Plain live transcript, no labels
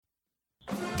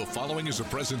The following is a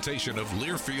presentation of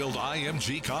Learfield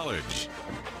IMG College.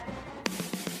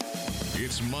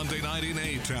 It's Monday night in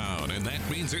A-Town, and that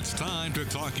means it's time to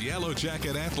talk Yellow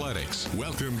Jacket athletics.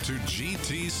 Welcome to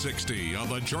GT60 on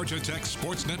the Georgia Tech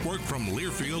Sports Network from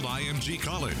Learfield IMG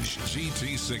College.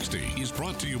 GT60 is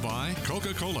brought to you by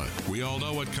Coca-Cola. We all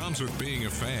know what comes with being a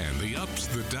fan, the ups,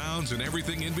 the downs, and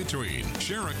everything in between.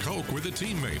 Share a Coke with a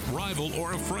teammate, rival,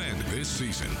 or a friend this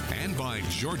season. And by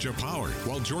Georgia Power.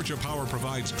 While Georgia Power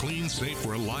provides clean, safe,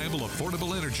 reliable,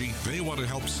 affordable energy, they want to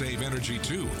help save energy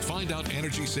too. Find out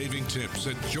energy-saving tips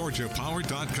at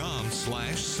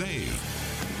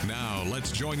georgiapower.com/save. Now, let's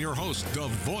join your host, the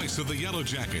voice of the Yellow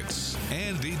Jackets,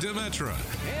 Andy Demetra.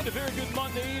 And a very good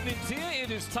Monday evening to you. It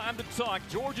is time to talk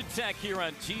Georgia Tech here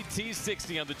on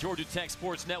GT60 on the Georgia Tech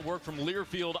Sports Network from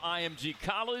Learfield IMG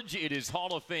College. It is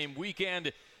Hall of Fame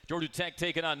weekend. Georgia Tech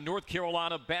taking on North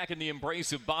Carolina, back in the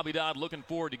embrace of Bobby Dodd. Looking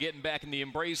forward to getting back in the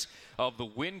embrace of the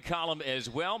win column as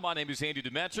well. My name is Andy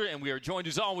Demetra, and we are joined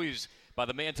as always by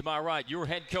the man to my right, your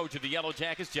head coach of the Yellow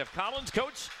Jackets, Jeff Collins.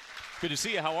 Coach, good to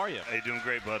see you. How are you? Hey, doing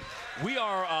great, bud. We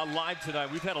are live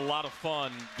tonight. We've had a lot of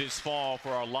fun this fall for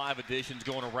our live editions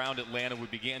going around Atlanta. We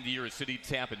began the year at City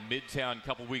Tap in Midtown a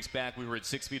couple weeks back. We were at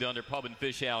 6 Feet Under Pub and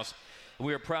Fish House.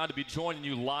 We are proud to be joining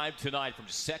you live tonight from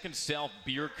Second South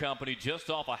Beer Company, just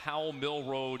off of Howell Mill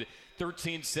Road,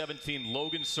 1317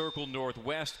 Logan Circle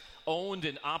Northwest, owned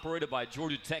and operated by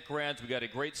Georgia Tech grads. We got a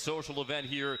great social event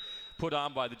here put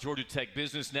on by the Georgia Tech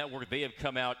Business Network. They have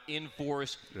come out in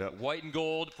force, white and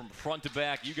gold from front to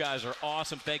back. You guys are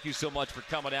awesome. Thank you so much for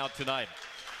coming out tonight.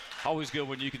 Always good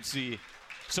when you can see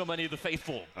so many of the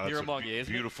faithful here among you,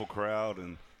 isn't it? Beautiful crowd,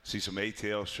 and see some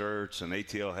ATL shirts and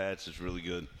ATL hats. It's really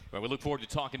good. Well, we look forward to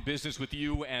talking business with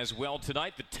you as well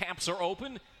tonight. The taps are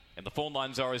open, and the phone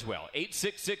lines are as well.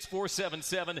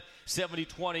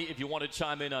 866-477-7020 if you want to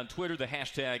chime in on Twitter. The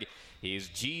hashtag is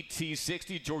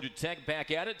GT60. Georgia Tech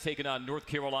back at it, taking on North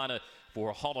Carolina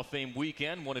for Hall of Fame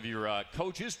weekend. One of your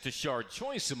coaches, Tashard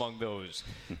Choice, among those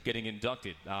getting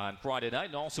inducted on Friday night.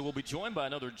 And also we'll be joined by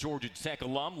another Georgia Tech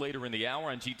alum later in the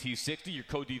hour on GT60, your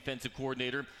co-defensive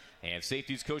coordinator and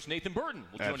safeties coach Nathan Burton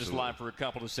will join us live for a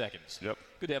couple of seconds. Yep.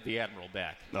 Good to have the Admiral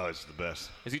back. No, it's the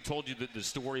best. Has he told you the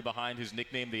story behind his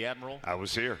nickname, the Admiral? I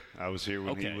was here.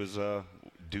 When he was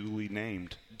duly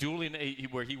named.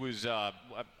 Where he was, I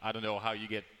don't know how you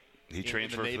get. He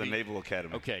transferred to the Naval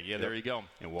Academy. Okay, yeah, there you go.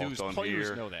 And walked Do on players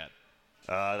here. know that?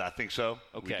 I think so.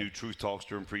 Okay. We do truth talks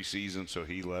during preseason, so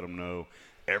he let them know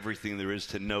everything there is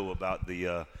to know about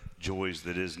the joys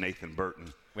that is Nathan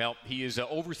Burton. Well, he is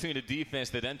overseeing a defense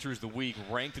that enters the week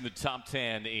ranked in the top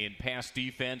 10 in pass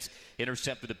defense,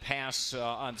 intercepted a pass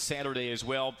on Saturday as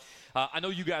well. I know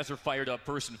you guys are fired up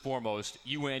first and foremost,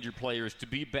 you and your players, to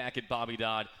be back at Bobby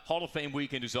Dodd. Hall of Fame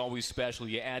weekend is always special.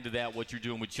 You add to that what you're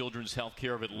doing with Children's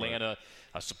Healthcare of Atlanta,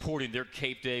 supporting their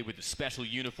Cape Day with the special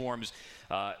uniforms.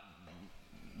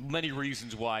 Many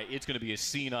reasons why it's going to be a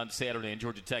scene on Saturday, and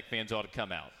Georgia Tech fans ought to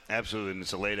come out. Absolutely, and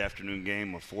it's a late afternoon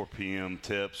game, a 4 p.m.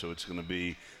 tip, so it's going to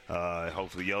be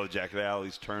hopefully Yellow Jacket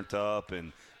Alley's turned up,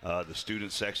 and the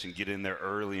student section get in there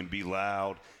early and be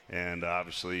loud. And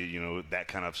obviously, you know, that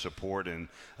kind of support and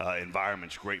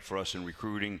environment's great for us in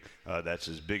recruiting. That's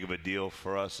as big of a deal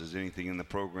for us as anything in the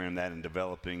program, that in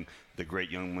developing the great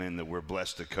young men that we're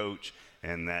blessed to coach.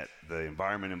 And that the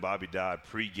environment in Bobby Dodd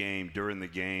pregame, during the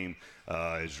game,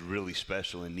 is really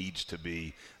special and needs to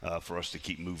be for us to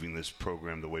keep moving this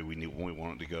program the way we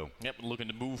want it to go. Yep, looking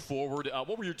to move forward.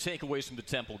 What were your takeaways from the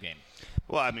Temple game?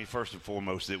 Well, I mean, first and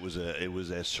foremost, it was a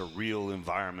surreal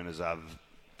environment as I've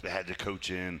had to coach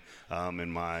in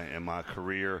my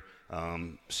career.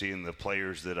 Seeing the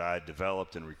players that I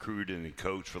developed and recruited and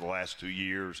coached for the last 2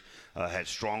 years, had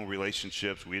strong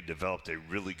relationships. We had developed a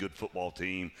really good football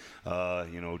team,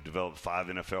 developed 5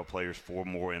 NFL players, 4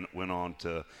 more went on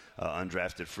to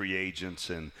undrafted free agents,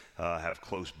 and have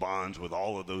close bonds with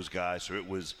all of those guys. So it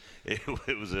was a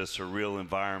surreal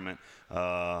environment.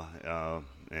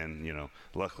 And, you know,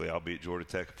 luckily I'll be at Georgia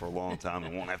Tech for a long time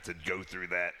and won't have to go through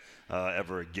that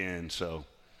ever again. So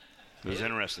it was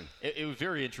interesting. It was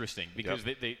very interesting because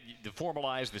they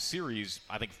formalized the series,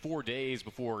 I think, 4 days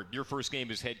before your first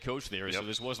game as head coach there. So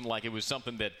this wasn't like it was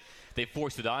something that they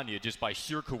forced it on you just by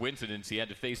sheer coincidence. You had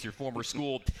to face your former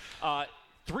school.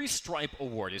 3-stripe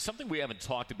award is something we haven't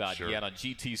talked about yet on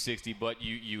GT60, but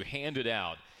you hand it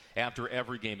out after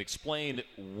every game. Explain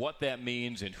what that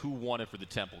means and who won it for the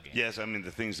Temple game. Yes, I mean, the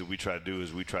things that we try to do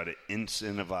is we try to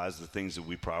incentivize the things that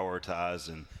we prioritize,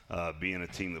 and being a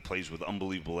team that plays with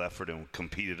unbelievable effort and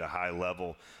compete at a high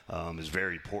level is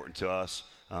very important to us.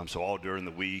 So all during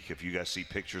the week, if you guys see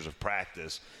pictures of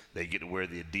practice, they get to wear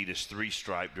the Adidas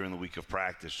 3-stripe during the week of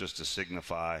practice just to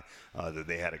signify that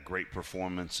they had a great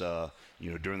performance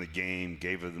during the game,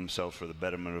 gave of themselves for the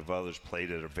betterment of others,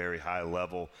 played at a very high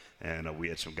level, and we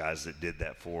had some guys that did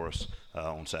that for us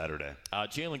on Saturday.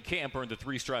 Jalen Camp earned the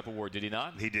 3-stripe award, did he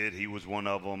not? He did. He was one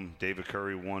of them. David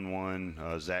Curry won one.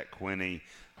 Zach Quinney.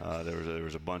 There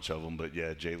was a bunch of them, but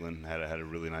yeah, Jalen had a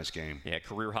really nice game. Yeah,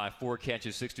 career high 4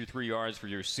 catches, 63 yards for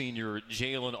your senior.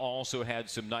 Jalen also had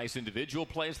some nice individual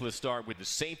plays. Let's start with the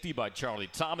safety by Charlie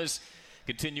Thomas,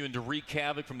 continuing to wreak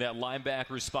havoc from that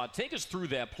linebacker spot. Take us through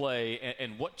that play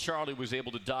and what Charlie was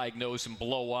able to diagnose and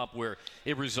blow up where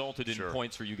it resulted in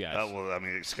points for you guys. Well, I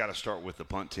mean, it's got to start with the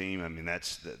punt team. I mean,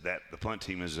 the punt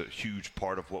team is a huge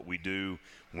part of what we do.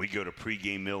 When we go to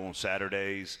pregame meal on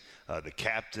Saturdays, the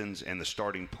captains and the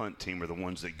starting punt team are the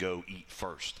ones that go eat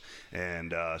first.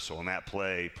 And so on that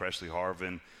play, Presley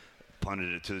Harvin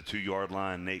punted it to the 2-yard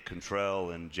line. Nate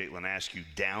Contrell and Jalen Askew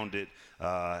downed it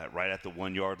right at the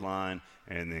 1-yard line.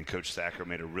 And then Coach Thacker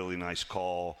made a really nice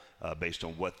call based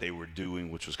on what they were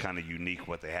doing, which was kind of unique,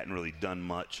 what they hadn't really done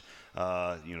much,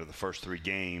 the first 3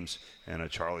 games. And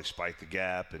Charlie spiked the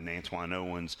gap, and Antoine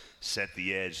Owens set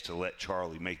the edge to let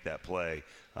Charlie make that play.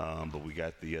 But we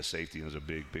got the safety, and it was a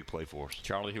big play for us.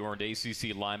 Charlie, who earned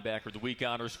ACC Linebacker of the Week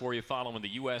honors for you following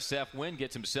the USF win,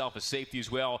 gets himself a safety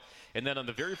as well. And then on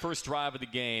the very first drive of the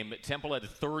game, Temple had a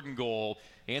 3rd and goal.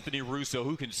 Anthony Russo,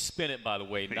 who can spin it, by the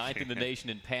way, 9th in the nation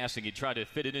in passing. He tried to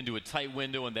fit it into a tight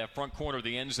window in that front corner of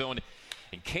the end zone.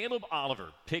 And Caleb Oliver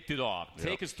picked it off. Yep.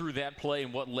 Take us through that play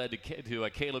and what led to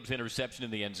Caleb's interception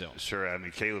in the end zone. Sure. I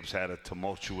mean, Caleb's had a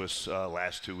tumultuous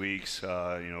last 2 weeks.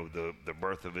 The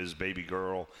birth of his baby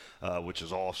girl, which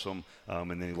is awesome.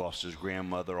 And then he lost his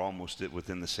grandmother almost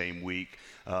within the same week.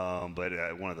 But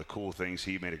one of the cool things,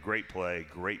 he made a great play,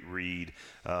 great read,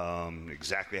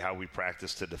 exactly how we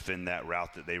practiced to defend that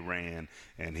route that they ran.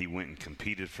 And he went and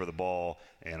competed for the ball.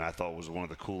 And I thought it was one of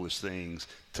the coolest things.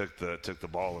 Took the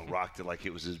ball and rocked it like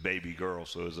it was his baby girl.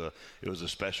 So it was a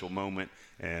special moment.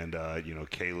 And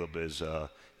Caleb is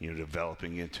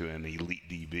developing into an elite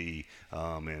DB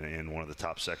and one of the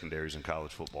top secondaries in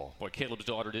college football. Boy, Caleb's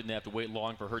daughter didn't have to wait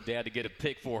long for her dad to get a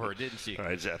pick for her, didn't she?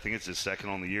 Right, I think it's his 2nd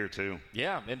on the year too.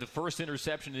 Yeah, and the first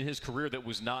interception in his career that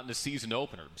was not in the season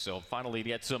opener. So finally,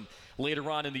 he had some later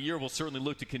on in the year. We'll certainly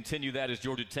look to continue that as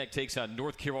Georgia Tech takes on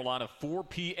North Carolina 4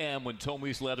 p.m. when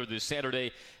Tommy's Leather this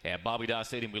Saturday at Bobby Dodd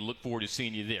Stadium. We look forward to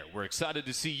seeing you there. We're excited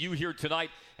to see you here tonight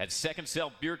at Second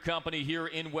Self Beer Company here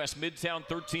in West Midtown,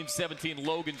 1317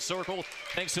 Logan Circle.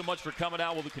 Thanks so much for coming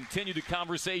out. We'll continue the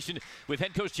conversation with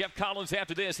head coach Jeff Collins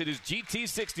after this. It is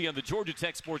GT60 on the Georgia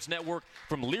Tech Sports Network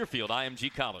from Learfield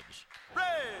IMG College. Red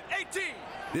 18.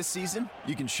 This season,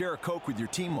 you can share a Coke with your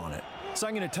team on it. So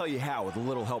I'm going to tell you how with a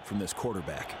little help from this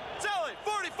quarterback. Sally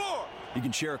 44. You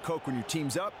can share a Coke when your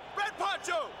team's up. Red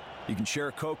Poncho. You can share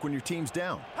a Coke when your team's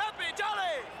down. Happy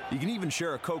Jolly. You can even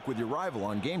share a Coke with your rival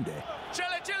on game day. Chili,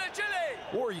 chili, chili.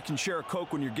 Or you can share a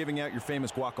Coke when you're giving out your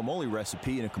famous guacamole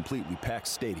recipe in a completely packed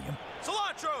stadium.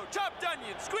 Cilantro, chopped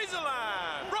onion, squeeze a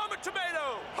lime, Roma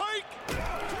tomato, hike.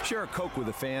 Share a Coke with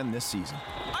a fan this season.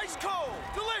 Ice cold,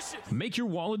 delicious. Make your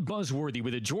wallet buzzworthy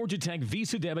with a Georgia Tech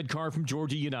Visa debit card from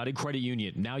Georgia United Credit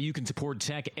Union. Now you can support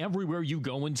Tech everywhere you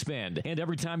go and spend. And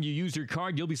every time you use your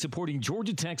card, you'll be supporting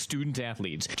Georgia Tech student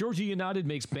athletes. Georgia United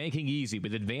makes banking easy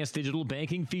with advanced digital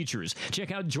banking features.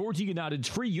 Check out Georgia United's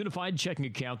free unified checking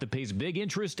account that pays big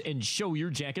interest and show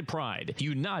your jacket pride.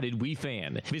 United We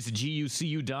Fan. Visit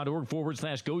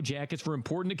gucu.org/Go Jackets for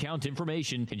important account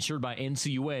information. Insured by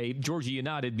NCUA, Georgia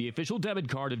United, the official debit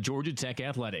card of Georgia Tech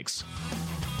Athletics.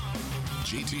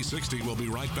 GT60 will be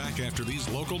right back after these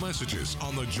local messages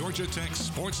on the Georgia Tech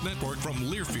Sports Network from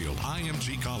Learfield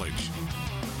IMG College.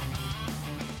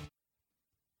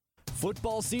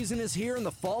 Football season is here and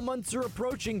the fall months are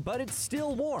approaching, but it's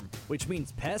still warm, which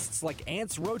means pests like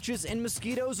ants, roaches, and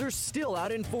mosquitoes are still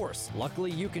out in force.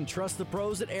 Luckily, you can trust the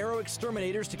pros at Arrow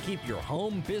Exterminators to keep your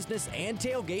home, business, and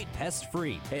tailgate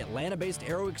pest-free. Atlanta-based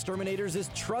Arrow Exterminators is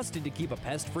trusted to keep a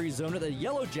pest-free zone at the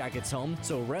Yellow Jackets home,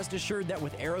 so rest assured that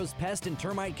with Arrow's pest and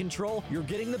termite control, you're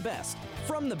getting the best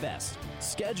from the best.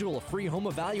 Schedule a free home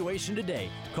evaluation today.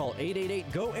 Call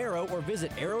 888-GO-ARROW or visit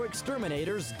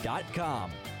arrowexterminators.com.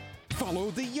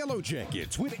 Follow the Yellow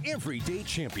Jackets with Everyday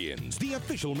Champions, the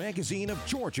official magazine of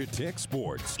Georgia Tech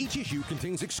Sports. Each issue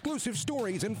contains exclusive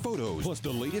stories and photos, plus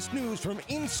the latest news from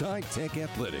inside Tech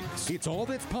athletics. It's all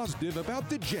that's positive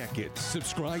about the Jackets.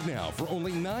 Subscribe now for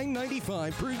only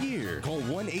 $9.95 per year. Call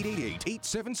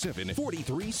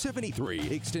 1-888-877-4373,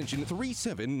 extension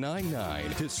 3799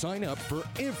 to sign up for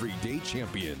Everyday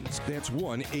Champions. That's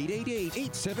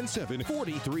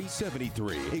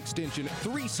 1-888-877-4373, extension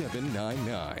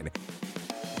 3799.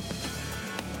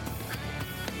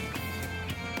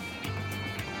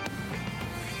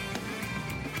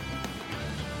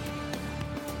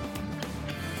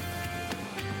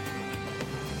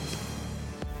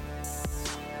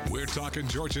 We're talking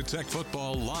Georgia Tech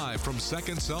football live from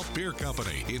Second Self Beer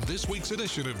Company in this week's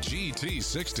edition of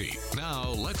GT60. Now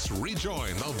let's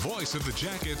rejoin the voice of the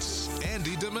Jackets,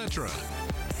 Andy Demetra.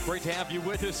 Great to have you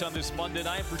with us on this Monday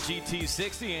night for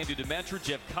GT60. Andy Demetra,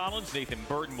 Jeff Collins, Nathan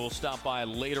Burton will stop by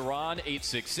later on.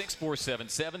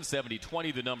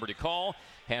 866-477-7020, the number to call.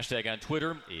 Hashtag on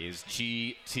Twitter is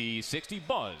GT60.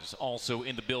 Buzz also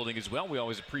in the building as well. We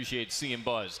always appreciate seeing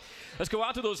Buzz. Let's go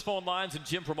out to those phone lines, and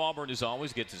Jim from Auburn, as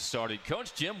always, gets us started.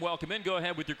 Coach Jim, welcome in. Go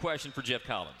ahead with your question for Jeff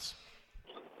Collins.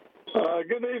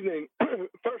 Good evening.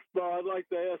 First of all, I'd like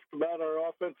to ask about our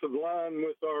offensive line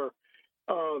with our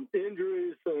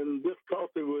injuries and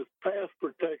difficulty with pass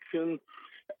protection.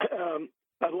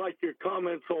 I'd like your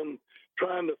comments on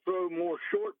trying to throw more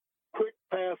short, quick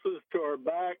passes to our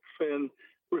backs and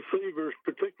receivers,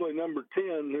 particularly number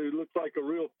 10, who looks like a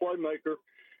real playmaker,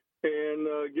 and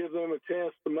give them a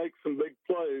chance to make some big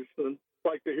plays. And I'd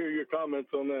like to hear your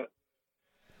comments on that.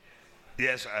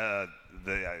 Yes,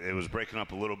 it was breaking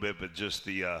up a little bit, but just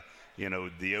the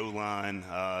O-line,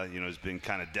 has been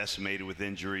kind of decimated with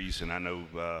injuries, and I know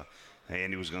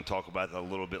Andy was going to talk about that a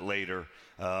little bit later,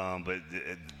 but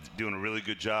doing a really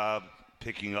good job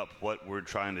picking up what we're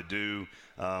trying to do.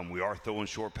 We are throwing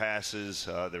short passes.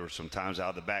 There were some times out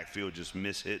of the backfield, just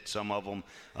hit some of them,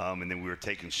 and then we were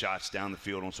taking shots down the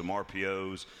field on some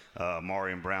RPOs.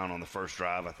 Marion Brown on the first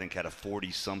drive, I think, had a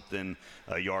 40-something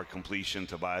yard completion.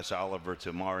 Tobias Oliver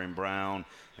to Marion Brown,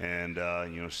 and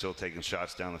still taking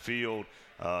shots down the field.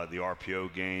 The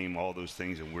RPO game, all those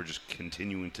things, and we're just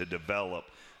continuing to develop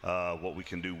what we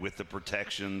can do with the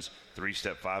protections,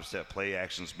 3-step, 5-step play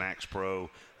actions, Max Pro,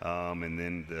 and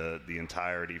then the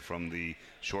entirety from the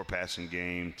short passing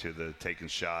game to the taking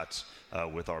shots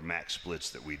with our max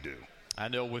splits that we do. I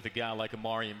know with a guy like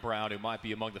Marion Brown, who might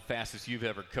be among the fastest you've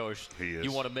ever coached, you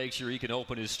want to make sure he can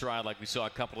open his stride like we saw a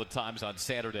couple of times on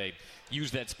Saturday, use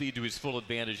that speed to his full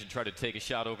advantage and try to take a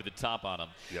shot over the top on him.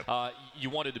 Yep. You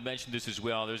wanted to mention this as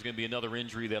well. There's going to be another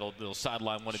injury that'll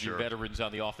sideline one of your veterans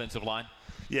on the offensive line.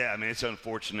 Yeah, I mean, it's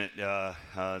unfortunate.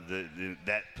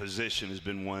 That position has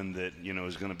been one that,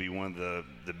 is going to be one of the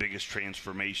biggest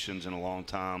transformations in a long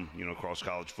time, across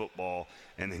college football.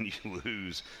 And then you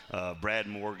lose Brad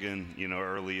Morgan,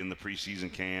 early in the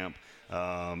preseason camp.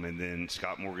 And then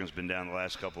Scott Morgan's been down the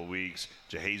last couple of weeks.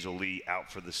 Jahazel Lee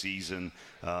out for the season.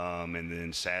 And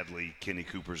then, sadly, Kenny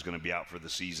Cooper's going to be out for the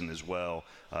season as well.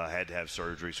 Had to have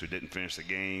surgery, so didn't finish the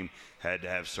game. Had to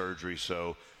have surgery.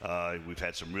 So we've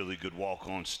had some really good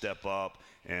walk-ons step up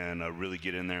and really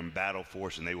get in there and battle for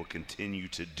us, and they will continue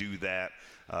to do that.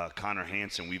 Connor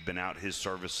Hansen, we've been out his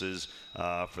services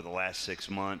for the last 6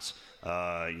 months.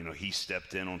 He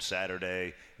stepped in on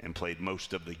Saturday and played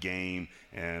most of the game.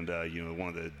 And, one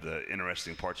of the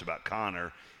interesting parts about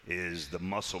Connor is the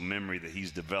muscle memory that he's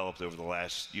developed over the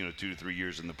last 2 to 3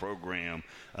 years in the program.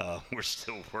 We're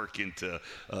still working to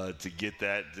get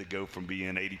that to go from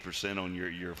being 80% on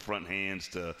your front hands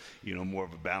to more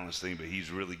of a balanced thing. But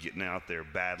he's really getting out there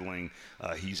battling.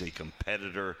 He's a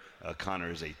competitor. Connor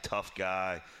is a tough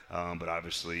guy, but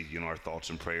obviously our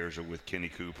thoughts and prayers are with Kenny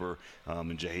Cooper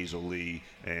and Jahazel Lee.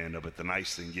 And but the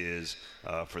nice thing is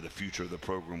for the future of the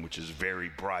program, which is very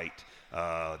bright.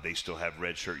 They still have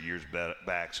redshirt years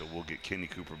back, so we'll get Kenny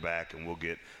Cooper back, and we'll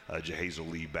get Jahazel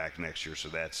Lee back next year. So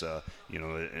that's a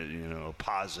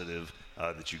positive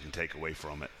that you can take away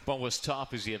from it. Well, what's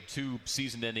tough is you have 2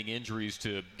 season-ending injuries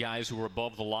to guys who are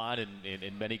above the line, and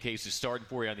in many cases starting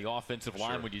for you on the offensive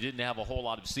line when you didn't have a whole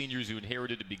lot of seniors who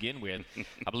inherited to begin with.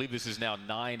 I believe this is now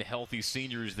 9 healthy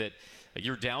seniors that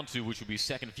you're down to, which would be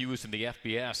second fewest in the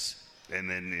FBS. And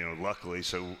then, luckily,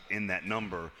 so in that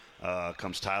number,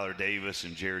 comes Tyler Davis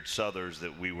and Jared Southers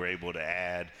that we were able to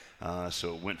add.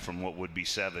 So it went from what would be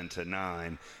 7 to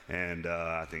 9, and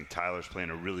I think Tyler's playing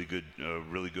a really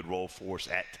good role for us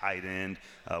at tight end,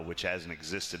 which hasn't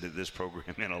existed at this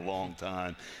program in a long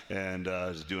time, and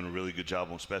is doing a really good job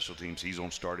on special teams. He's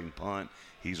on starting punt,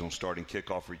 he's on starting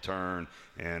kickoff return,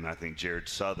 and I think Jared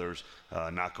Southers,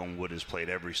 knock on wood, has played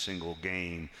every single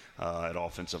game at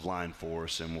offensive line for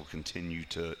us, and will continue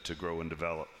to grow and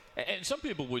develop. And some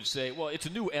people would say, well, it's a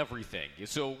new everything.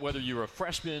 So whether you're a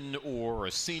freshman or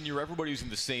a senior, everybody's in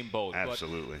the same boat.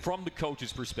 Absolutely. But from the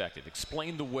coach's perspective,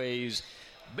 explain the ways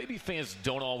maybe fans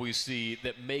don't always see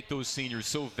that make those seniors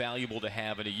so valuable to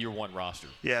have in a year-one roster.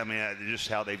 Yeah, I mean, just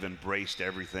how they've embraced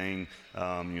everything.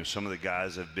 Some of the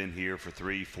guys have been here for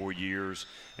 3-4 years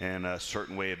and a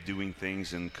certain way of doing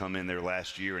things, and come in there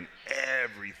last year, and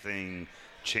everything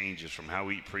changes, from how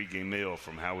we eat pregame meal,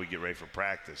 from how we get ready for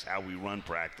practice, how we run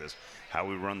practice, how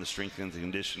we run the strength and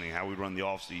conditioning, how we run the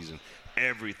off season.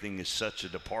 Everything is such a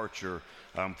departure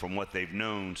from what they've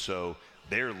known. So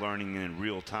they're learning in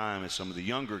real time as some of the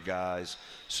younger guys.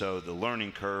 So the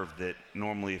learning curve that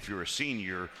normally, if you're a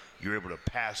senior, you're able to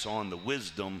pass on the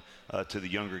wisdom to the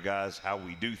younger guys, how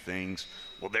we do things.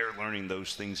 Well, they're learning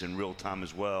those things in real time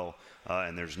as well.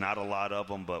 And there's not a lot of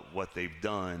them, but what they've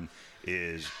done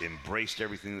is embraced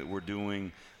everything that we're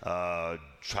doing,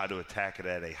 try to attack it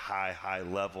at a high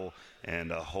level,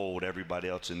 and hold everybody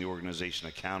else in the organization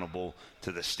accountable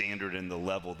to the standard and the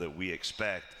level that we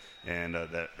expect. And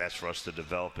that's for us to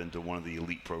develop into one of the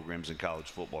elite programs in college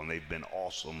football, and they've been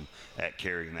awesome at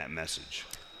carrying that message.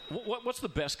 What's the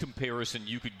best comparison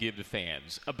you could give to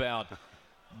fans about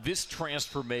this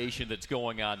transformation that's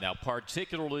going on now,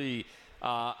 particularly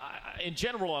in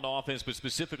general on offense, but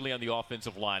specifically on the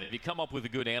offensive line? Have you come up with a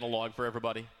good analog for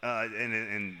everybody?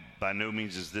 And by no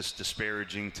means is this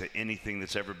disparaging to anything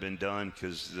that's ever been done,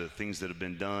 because the things that have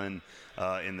been done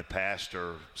in the past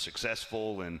are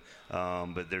successful, and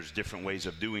but there's different ways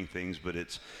of doing things. But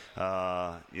it's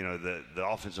the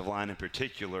offensive line in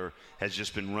particular has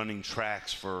just been running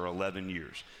tracks for 11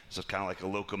 years. So it's kind of like a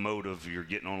locomotive. You're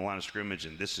getting on the line of scrimmage,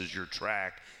 and this is your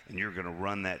track, and you're going to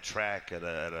run that track at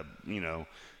a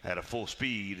full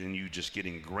speed, and you just get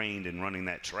ingrained in running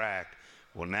that track.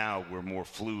 Well, now we're more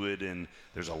fluid, and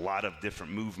there's a lot of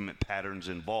different movement patterns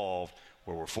involved,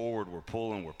 where we're forward, we're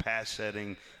pulling, we're pass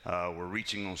setting, we're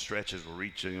reaching on stretches, we're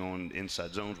reaching on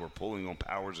inside zones, we're pulling on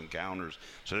powers and counters.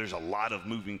 So there's a lot of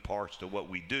moving parts to what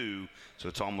we do. So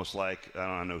it's almost like,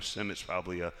 I know Semt's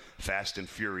probably a Fast and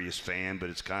Furious fan, but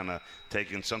it's kind of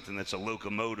taking something that's a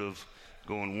locomotive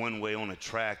going one way on a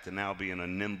track to now being a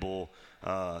nimble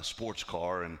sports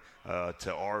car. And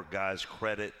to our guys'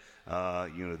 credit,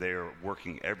 they're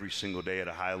working every single day at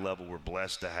a high level. We're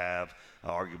blessed to have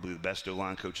arguably the best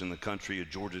O-line coach in the country, a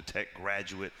Georgia Tech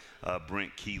graduate,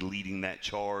 Brent Key, leading that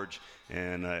charge.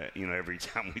 And, every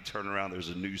time we turn around, there's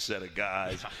a new set of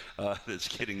guys that's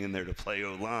getting in there to play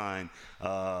O-line.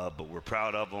 But we're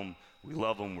proud of them. We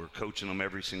love them. We're coaching them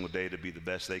every single day to be the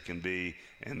best they can be,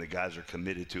 and the guys are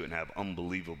committed to it and have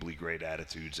unbelievably great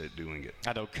attitudes at doing it.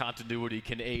 I know continuity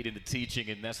can aid in the teaching,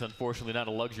 and that's unfortunately not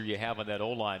a luxury you have on that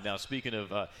O-line. Now, speaking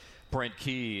of Brent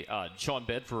Key, Sean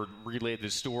Bedford relayed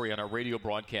this story on our radio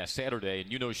broadcast Saturday,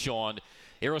 and you know Sean,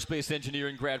 aerospace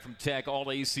engineering grad from Tech,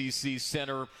 all-ACC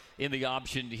center in the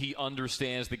option. He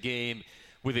understands the game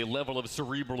with a level of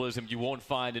cerebralism you won't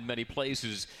find in many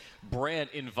places.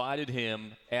 Brent invited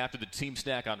him after the team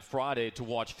snack on Friday to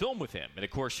watch film with him. And,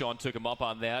 of course, Sean took him up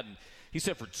on that. And he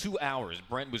said for 2 hours,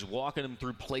 Brent was walking him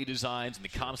through play designs and the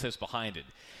concepts behind it.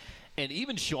 And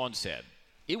even Sean said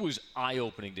it was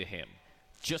eye-opening to him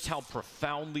just how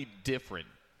profoundly different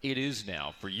it is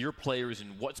now for your players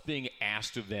and what's being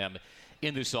asked of them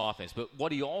in this offense. But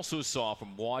what he also saw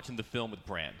from watching the film with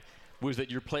Brent was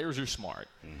that your players are smart.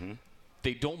 Mm-hmm.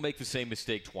 They don't make the same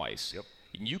mistake twice. Yep.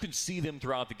 You can see them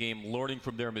throughout the game learning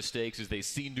from their mistakes as they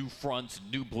see new fronts,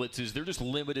 new blitzes. They're just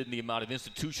limited in the amount of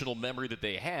institutional memory that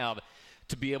they have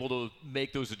to be able to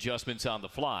make those adjustments on the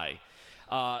fly.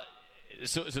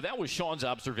 So that was Sean's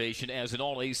observation as an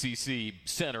all-ACC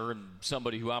center and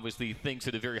somebody who obviously thinks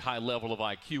at a very high level of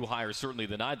IQ, higher certainly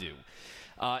than I do.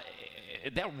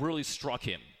 That really struck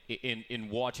him in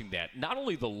watching that. Not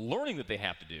only the learning that they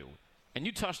have to do, and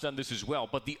you touched on this as well,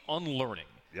 but the unlearning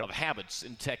of habits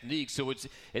and techniques. So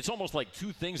it's almost like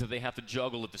two things that they have to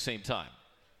juggle at the same time.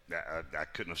 I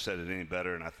couldn't have said it any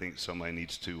better, and I think somebody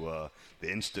needs to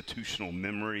the institutional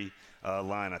memory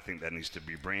line, I think that needs to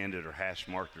be branded or hash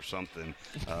marked or something,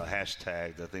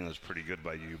 hashtagged. I think that's pretty good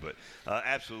by you. But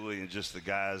absolutely, and just the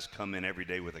guys come in every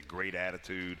day with a great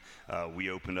attitude. We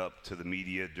opened up to the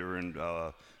media during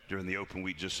during the open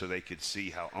week just so they could see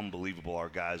how unbelievable our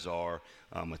guys are,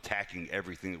 attacking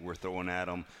everything that we're throwing at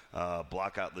them,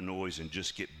 block out the noise, and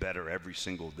just get better every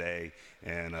single day.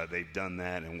 And they've done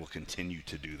that and will continue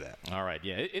to do that. All right,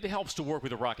 yeah, it helps to work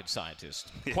with a rocket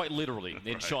scientist, quite literally,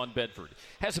 in right. Sean Bedford.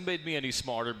 Hasn't made me any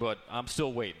smarter, but I'm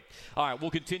still waiting. All right, we'll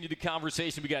continue the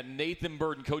conversation. We got Nathan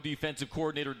Burton, co-defensive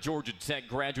coordinator, Georgia Tech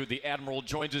graduate. The Admiral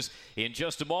joins us in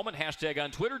just a moment. Hashtag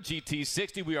on Twitter,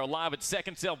 GT60. We are live at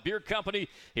Second Self Beer Company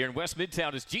here in West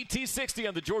Midtown. It's GT60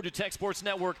 on the Georgia Tech Sports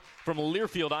Network from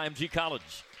Learfield IMG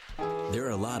College. There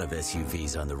are a lot of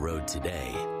SUVs on the road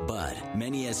today, but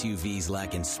many SUVs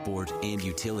lack in sport and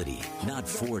utility, not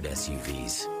Ford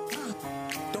SUVs.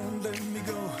 Don't let me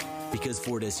go. Because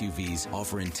Ford SUVs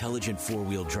offer intelligent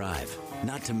four-wheel drive,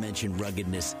 not to mention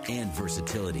ruggedness and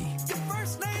versatility. Your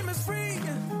first name is free.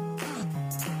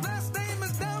 Last name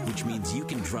is down. Which means you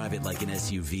can drive it like an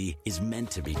SUV is meant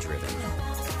to be driven.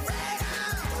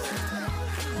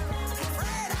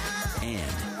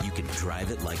 And you can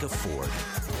drive it like a Ford.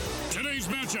 Today's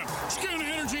matchup, Skin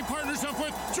Energy partners up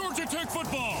with Georgia Tech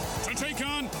football to take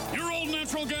on your old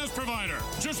natural gas provider.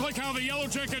 Just like how the Yellow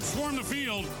Jackets swarm the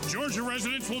field, Georgia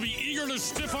residents will be eager to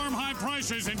stiff-arm high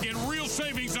prices and get real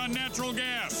savings on natural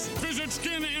gas. Visit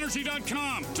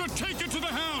skinenergy.com to take it to the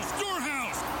house, your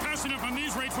house. Passing up on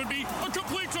these rates would be a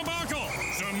complete debacle.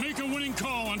 So make a winning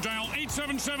call and dial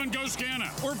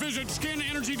 877-GO-SCANA or visit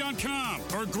skinenergy.com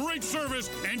for great service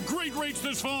and great rates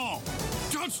this fall.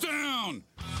 Touchdown!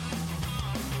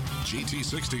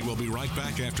 GT60 will be right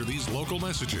back after these local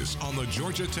messages on the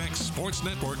Georgia Tech Sports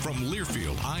Network from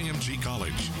Learfield IMG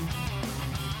College.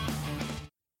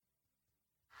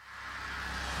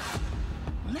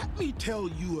 Let me tell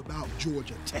you about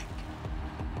Georgia Tech.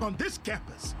 On this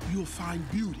campus, you'll find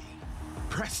beauty,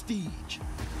 prestige,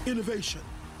 innovation.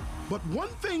 But one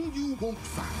thing you won't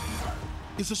find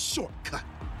is a shortcut.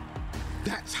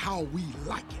 That's how we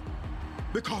like it.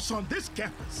 Because on this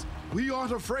campus, we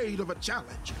aren't afraid of a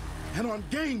challenge. And on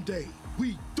game day,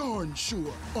 we darn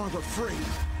sure aren't afraid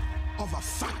of a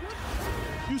fight.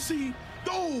 You see,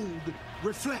 gold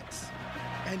reflects.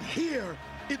 And here,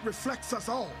 it reflects us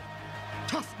all.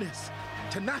 Toughness,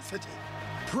 tenacity,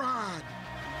 pride,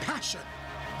 passion.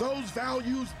 Those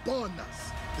values bond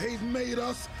us. They've made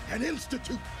us an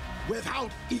institute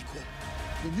without equal.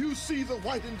 When you see the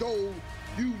white and gold,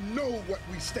 you know what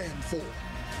we stand for.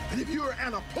 And if you're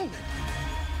an opponent,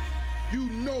 you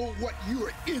know what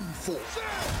you're in for.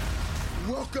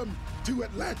 Welcome to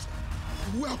Atlanta.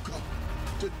 Welcome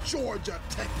to Georgia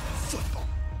Tech football.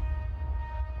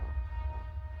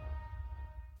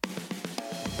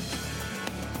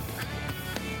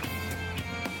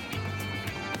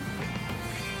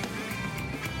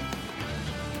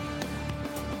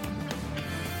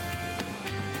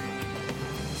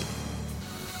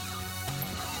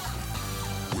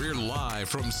 We're live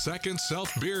from Second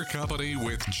Self Beer Company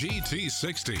with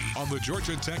GT60 on the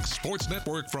Georgia Tech Sports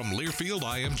Network from Learfield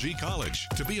IMG College.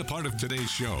 To be a part of today's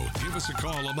show, give us a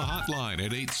call on the hotline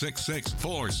at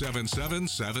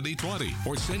 866-477-7020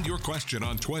 or send your question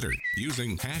on Twitter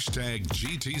using hashtag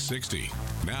GT60.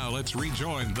 Now let's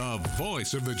rejoin the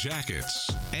voice of the Jackets,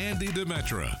 Andy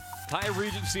Demetra. Hyatt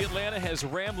Regency Atlanta has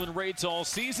rambling rates all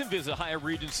season. Visit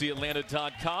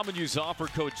HyattRegencyAtlanta.com and use offer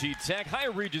code GTech.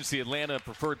 Hyatt Regency Atlanta,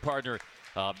 preferred partner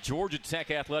of Georgia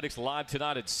Tech Athletics, live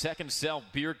tonight at Second Self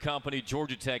Beer Company.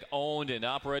 Georgia Tech owned and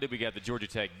operated. We got the Georgia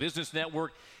Tech Business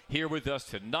Network here with us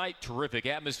tonight. Terrific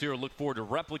atmosphere. Look forward to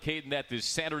replicating that this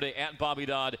Saturday at Bobby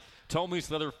Dodd. Tomey's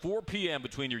Leather, 4 p.m.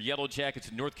 between your Yellow Jackets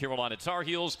and North Carolina Tar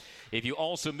Heels. If you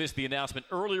also missed the announcement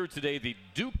earlier today, the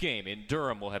Duke game in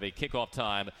Durham will have a kickoff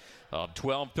time of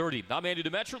 12:30. I'm Andy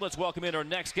Demetra. Let's welcome in our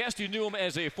next guest. You knew him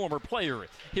as a former player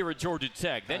here at Georgia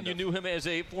Tech. Then you knew him as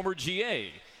a former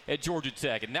GA at Georgia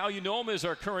Tech. And now you know him as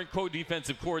our current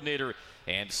co-defensive coordinator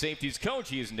and safeties coach.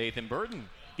 He is Nathan Burton.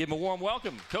 Give him a warm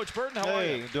welcome. Coach Burton, how are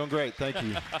you? Hey, doing great. Thank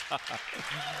you.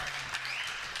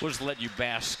 We'll just let you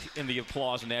bask in the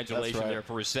applause and adulation there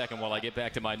for a second while I get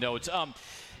back to my notes.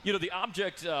 You know, the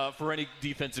object for any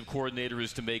defensive coordinator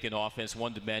is to make an offense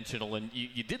one-dimensional, and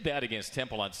you did that against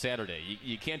Temple on Saturday.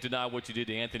 You can't deny what you did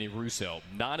to Anthony Russo.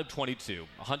 9 of 22,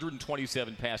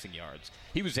 127 passing yards.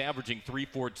 He was averaging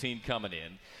 314 coming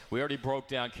in. We already broke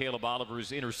down Caleb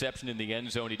Oliver's interception in the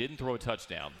end zone. He didn't throw a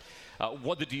touchdown.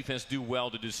 What did the defense do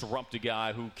well to disrupt a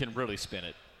guy who can really spin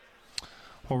it?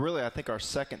 Well, really, I think our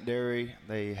secondary,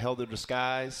 they held their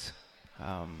disguise.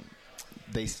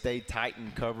 They stayed tight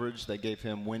in coverage. They gave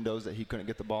him windows that he couldn't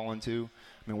get the ball into.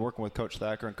 I mean, working with Coach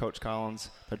Thacker and Coach Collins,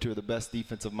 they're two of the best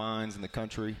defensive minds in the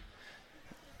country.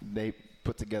 They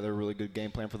put together a really good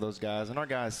game plan for those guys. And our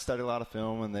guys study a lot of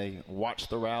film, and they watch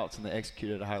the routes, and they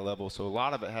execute at a high level. So a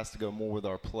lot of it has to go more with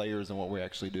our players and what we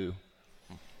actually do.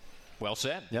 Well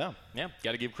said. Yeah.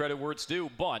 Got to give credit where it's due.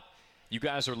 But you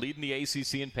guys are leading the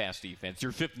ACC in pass defense.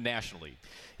 You're 5th nationally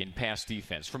in pass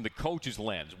defense. From the coach's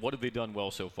lens, what have they done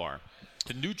well so far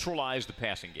to neutralize the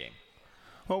passing game?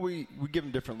 Well, we give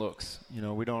them different looks. You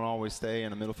know, we don't always stay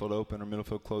in a middle field open or middle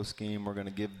field close scheme. We're going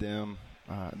to give them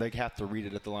they have to read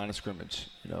it at the line of scrimmage.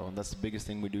 You know, and that's the biggest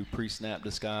thing we do, pre-snap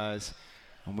disguise.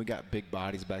 And we got big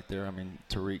bodies back there. I mean,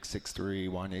 Tariq 6'3",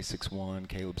 Wanye 6'1",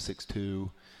 Caleb 6'2".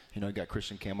 You know, you got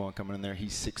Christian Campbell coming in there.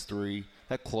 He's 6'3".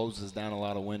 That closes down a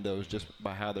lot of windows just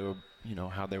by how they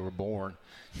were born.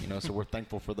 You know, so we're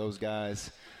thankful for those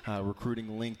guys.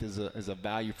 Recruiting length is a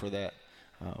value for that.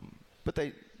 But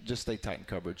they just stay tight in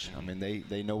coverage. I mean,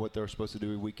 they know what they're supposed to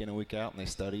do week in and week out, and they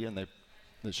study, and it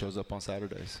shows up on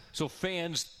Saturdays. So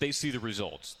fans, they see the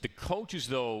results. The coaches,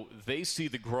 though, they see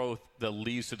the growth that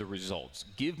leads to the results.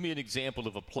 Give me an example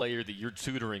of a player that you're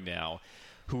tutoring now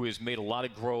who has made a lot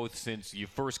of growth since you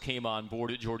first came on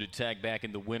board at Georgia Tech back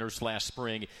in the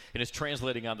winter/spring, and is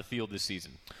translating on the field this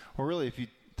season. Well, really, if you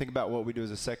think about what we do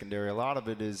as a secondary, a lot of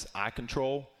it is eye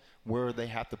control, where they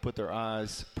have to put their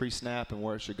eyes pre-snap and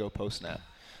where it should go post-snap.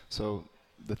 So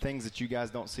the things that you guys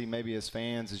don't see maybe as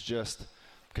fans is just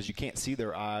because you can't see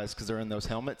their eyes because they're in those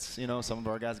helmets. You know, some of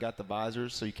our guys got the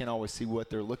visors, so you can't always see what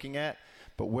they're looking at.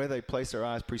 But where they place their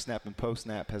eyes pre-snap and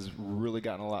post-snap has really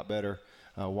gotten a lot better.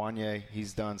 Wanye,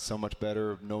 he's done so much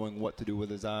better of knowing what to do with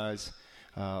his eyes.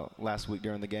 Last week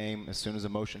during the game, as soon as a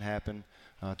motion happened,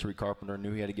 Tariq Carpenter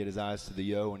knew he had to get his eyes to the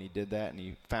yo, and he did that, and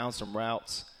he found some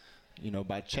routes, you know,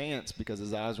 by chance because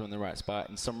his eyes were in the right spot,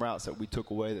 and some routes that we took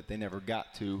away that they never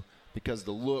got to because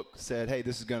the look said, hey,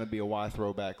 this is going to be a Y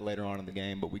throwback later on in the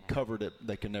game, but we covered it.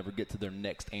 They could never get to their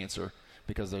next answer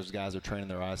because those guys are training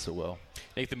their eyes so well.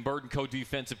 Nathan Burton,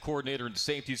 co-defensive coordinator and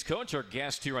safeties coach, our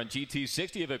guest here on GT60.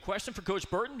 If you have a question for Coach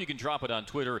Burton, you can drop it on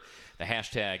Twitter. The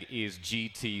hashtag is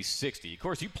GT60. Of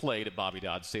course, you played at Bobby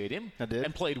Dodd Stadium. I did.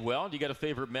 And played well. Do you got a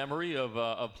favorite memory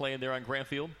of playing there on Grant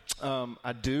Field?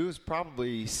 I do. It's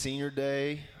probably senior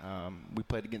day. We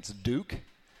played against Duke,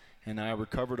 and I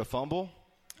recovered a fumble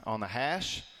on the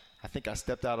hash. I think I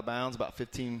stepped out of bounds about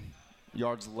 15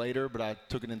 yards later, but I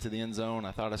took it into the end zone.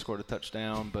 I thought I scored a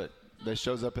touchdown, but there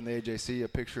shows up in the AJC a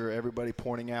picture of everybody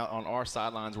pointing out on our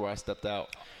sidelines where I stepped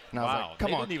out. And I was like,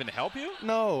 come on. They didn't even help you?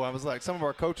 No. I was like, some of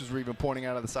our coaches were even pointing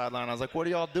out of the sideline. I was like, what are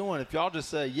y'all doing? If y'all just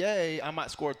say, yay, I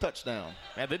might score a touchdown.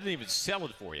 Man, they didn't even sell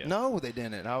it for you. No, they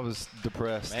didn't. I was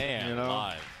depressed. Man, you know?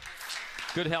 Live.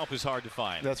 Good help is hard to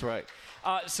find. That's right.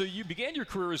 So you began your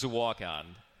career as a walk-on.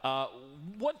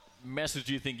 What message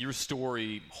do you think your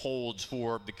story holds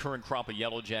for the current crop of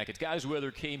Yellow Jackets? Guys who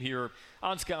either came here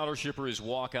on scholarship or as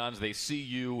walk-ons, they see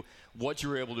you, what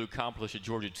you're able to accomplish at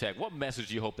Georgia Tech. What message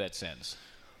do you hope that sends?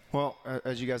 Well,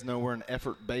 as you guys know, we're an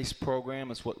effort-based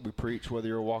program. It's what we preach, whether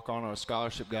you're a walk-on or a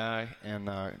scholarship guy. And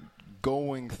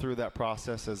going through that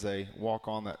process as a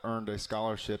walk-on that earned a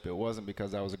scholarship, it wasn't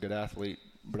because I was a good athlete,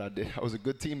 but I was a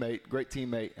good teammate, great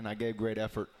teammate, and I gave great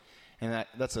effort. And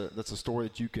that's a story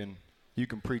that you can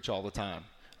preach all the time,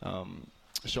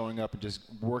 showing up and just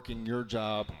working your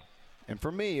job. And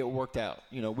for me, it worked out.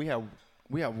 You know, we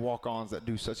have walk-ons that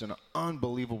do such an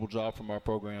unbelievable job from our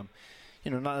program. You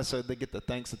know, not necessarily they get the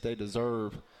thanks that they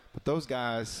deserve, but those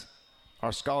guys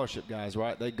are scholarship guys,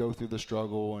 right? They go through the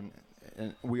struggle,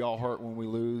 and we all hurt when we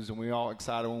lose, and we all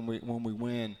excited when we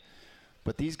win.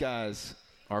 But these guys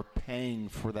are paying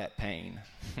for that pain,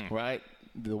 right?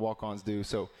 The walk-ons do.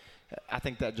 So I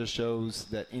think that just shows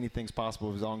that anything's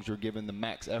possible as long as you're given the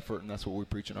max effort, and that's what we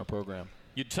preach in our program.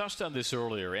 You touched on this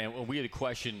earlier, and we had a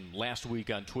question last week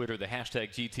on Twitter. The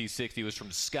hashtag GT60 was from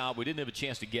Scott. We didn't have a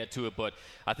chance to get to it, but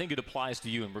I think it applies to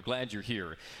you, and we're glad you're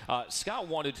here. Scott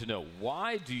wanted to know,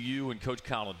 why do you and Coach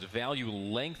Collins value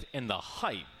length and the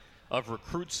height of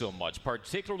recruits so much,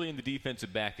 particularly in the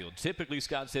defensive backfield? Typically,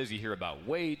 Scott says you hear about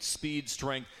weight, speed,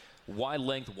 strength. Why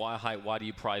length? Why height? Why do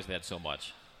you prize that so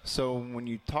much? So when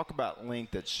you talk about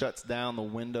length, it shuts down the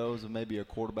windows of maybe a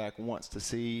quarterback wants to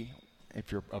see. If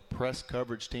you're a press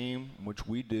coverage team, which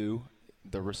we do,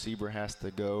 the receiver has to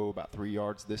go about 3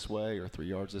 yards this way or 3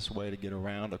 yards this way to get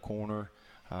around a corner.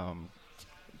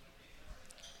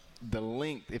 The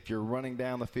length, if you're running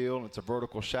down the field and it's a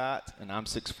vertical shot and I'm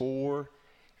 6'4",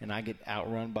 and I get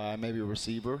outrun by maybe a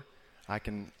receiver, I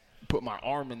can put my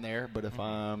arm in there, but if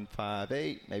I'm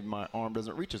 5'8", maybe my arm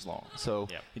doesn't reach as long. So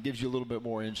it gives you a little bit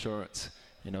more insurance.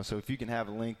 You know, so if you can have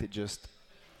a length that just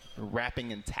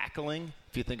wrapping and tackling,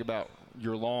 if you think about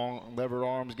your long levered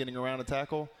arms getting around a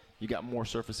tackle, you got more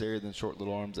surface area than short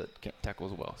little arms that can't tackle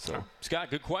as well. So,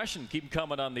 Scott, good question. Keep them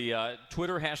coming on the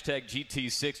Twitter, hashtag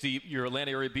GT60. Your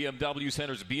Atlanta area BMW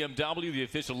Center's BMW, the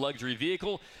official luxury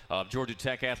vehicle of Georgia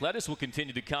Tech Athletics. We'll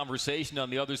continue the conversation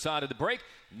on the other side of the break.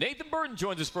 Nathan Burton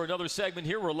joins us for another segment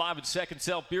here. We're live at Second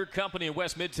Self Beer Company in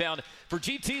West Midtown for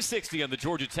GT60 on the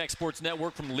Georgia Tech Sports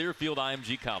Network from Learfield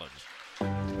IMG College.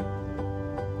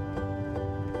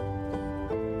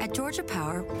 At Georgia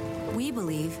Power, we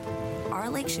believe our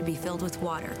lake should be filled with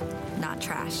water, not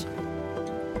trash.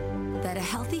 That a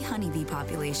healthy honeybee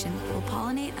population will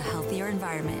pollinate a healthier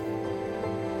environment.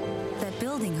 That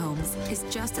building homes is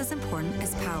just as important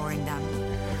as powering them.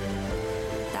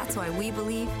 That's why we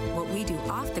believe what we do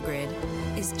off the grid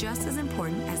is just as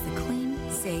important as the clean,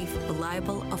 safe,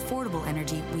 reliable, affordable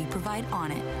energy we provide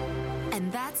on it. And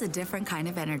that's a different kind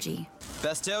of energy.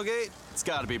 Best tailgate? It's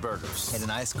gotta be burgers. And an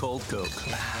ice cold Coke.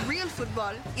 Real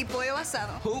football y pollo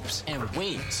asado. Hoops and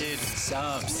wings. Dude,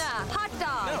 subs. Nah, hot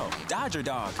dog. No, Dodger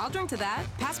dog. I'll drink to that.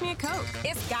 Pass me a Coke.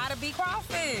 It's gotta be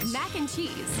crawfish. Mac and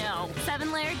cheese. No.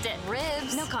 7-layer dip.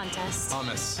 Ribs. No contest.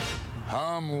 Hummus.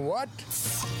 What?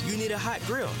 You need a hot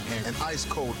grill and an ice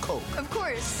cold Coke. Of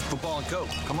course. Football and Coke.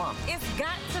 Come on. It's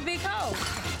got to be Coke.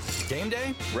 Game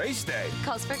day? Race day.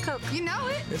 Calls for Coke. You know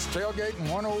it. It's Tailgating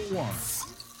 101.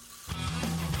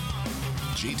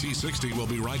 GT60 will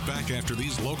be right back after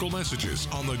these local messages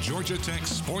on the Georgia Tech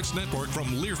Sports Network from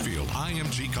Learfield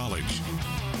IMG College.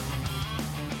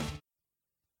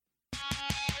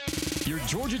 Your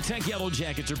Georgia Tech Yellow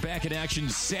Jackets are back in action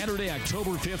Saturday,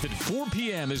 October 5th at 4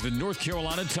 p.m. as the North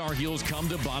Carolina Tar Heels come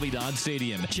to Bobby Dodd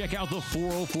Stadium. Check out the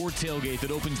 404 tailgate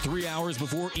that opens 3 hours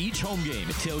before each home game.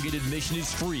 Tailgate admission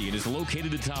is free and is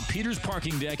located atop Peters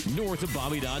Parking Deck north of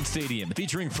Bobby Dodd Stadium.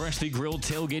 Featuring freshly grilled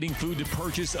tailgating food to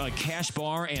purchase, a cash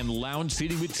bar, and lounge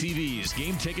seating with TVs.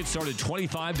 Game tickets start at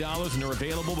 $25 and are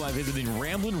available'll visiting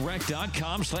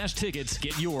ramblinrec.com/tickets.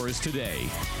 Get yours today.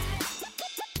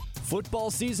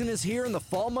 Football season is here and the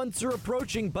fall months are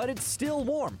approaching, but it's still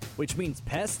warm, which means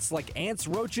pests like ants,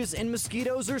 roaches, and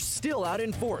mosquitoes are still out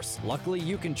in force. Luckily,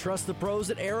 you can trust the pros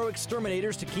at Arrow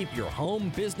Exterminators to keep your home,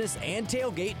 business, and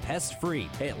tailgate pest-free.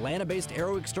 Atlanta-based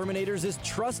Arrow Exterminators is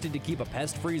trusted to keep a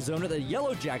pest-free zone at the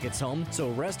Yellow Jackets home, so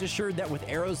rest assured that with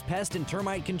Arrow's pest and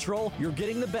termite control, you're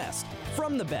getting the best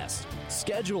from the best.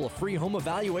 Schedule a free home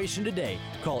evaluation today.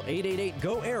 Call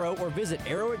 888-GO-ARROW or visit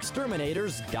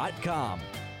arrowexterminators.com.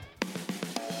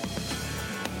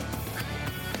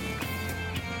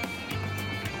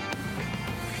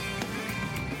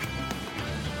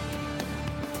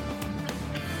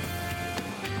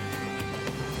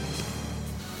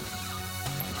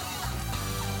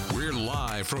 We're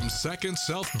live from Second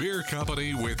Self Beer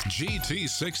Company with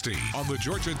GT60 on the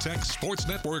Georgia Tech Sports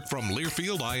Network from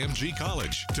Learfield IMG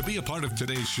College. To be a part of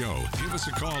today's show, give us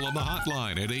a call on the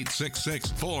hotline at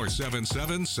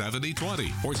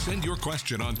 866-477-7020 or send your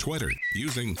question on Twitter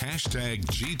using hashtag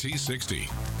GT60.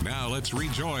 Now let's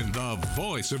rejoin the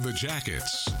voice of the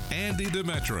Jackets, Andy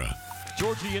Demetra.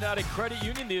 Georgia United Credit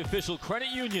Union, the official credit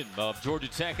union of Georgia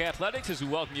Tech Athletics, as we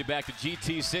welcome you back to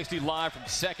GT60 live from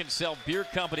Second Self Beer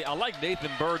Company. I like Nathan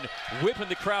Burton whipping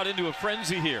the crowd into a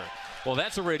frenzy here. Well,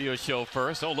 that's a radio show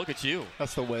first. Oh, look at you.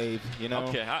 That's the wave, you know.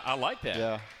 Okay, I like that.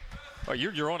 Yeah. Oh,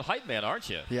 you're your own hype man, aren't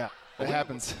you? Yeah, it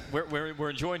happens. We're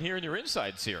enjoying hearing your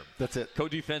insights here. That's it.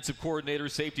 Co-defensive coordinator,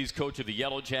 safeties coach of the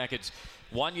Yellow Jackets,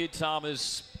 Wanya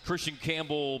Thomas, Christian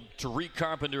Campbell, Tariq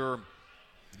Carpenter.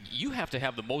 You have to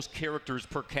have the most characters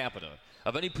per capita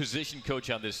of any position coach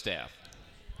on this staff.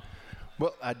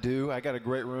 Well, I do. I got a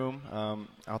great room.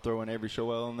 I'll throw in Avery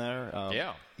Showell in there.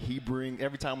 Yeah.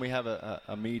 Every time we have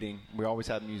a meeting, we always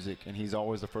have music, and he's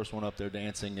always the first one up there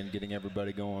dancing and getting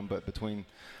everybody going. But between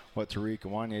what Tariq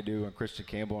and Wanya do and Christian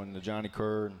Campbell and Johnny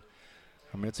Kerr,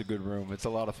 it's a good room. It's a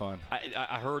lot of fun.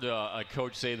 I heard a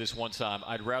coach say this one time,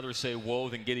 I'd rather say whoa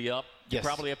than giddy up. Yes. You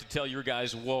probably have to tell your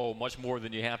guys whoa much more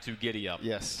than you have to giddy up.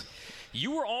 Yes.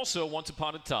 You were also, once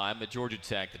upon a time, at Georgia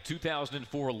Tech, the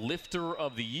 2004 Lifter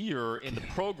of the Year in the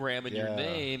program, and your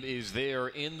name is there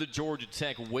in the Georgia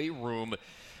Tech weight room.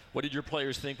 What did your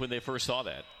players think when they first saw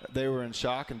that? They were in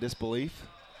shock and disbelief.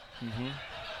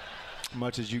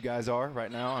 Much as you guys are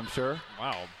right now, I'm sure.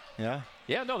 Wow. Yeah.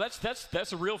 Yeah, no,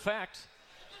 that's a real fact.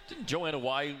 Didn't Joanna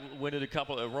White win it a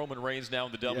couple of Roman Reigns now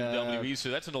in the WWE? So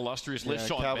that's an illustrious list.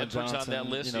 Sean Calvin Benford's Johnson, on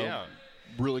that list.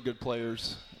 Really good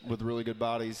players with really good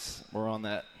bodies were on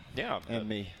that. Yeah. And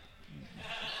me.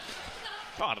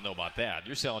 Oh, I don't know about that.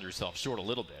 You're selling yourself short a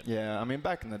little bit. Yeah, I mean,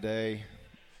 back in the day,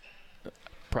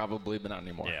 probably, but not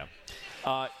anymore.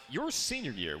 Yeah. Your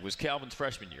senior year was Calvin's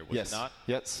freshman year, was it not?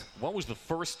 Yes. When was the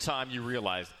first time you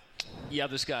realized, yeah,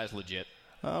 this guy's legit?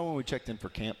 When we checked in for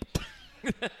camp.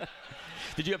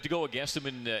 Did you have to go against them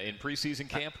in preseason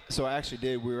camp? So I actually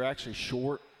did. We were actually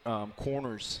short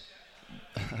corners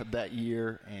that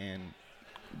year, and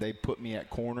they put me at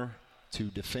corner to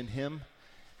defend him.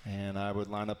 And I would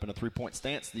line up in a three-point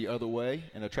stance the other way,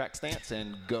 in a track stance,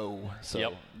 and go.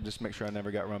 So just make sure I never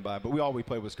got run by. But all we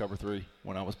played was cover 3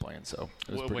 when I was playing, so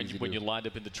it was pretty easy when you lined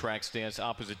up in the track stance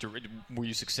opposite, were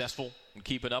you successful in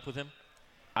keeping up with him?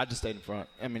 I just stayed in front.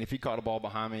 I mean, if he caught a ball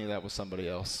behind me, that was somebody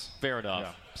else. Fair enough.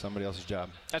 Yeah, somebody else's job.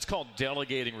 That's called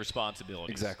delegating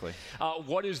responsibilities. Exactly.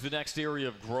 What is the next area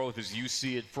of growth as you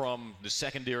see it from the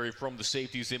secondary, from the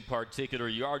safeties in particular?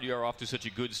 You already are off to such a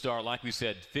good start. Like we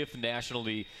said, 5th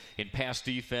nationally in pass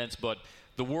defense, but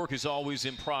the work is always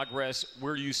in progress.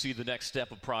 Where do you see the next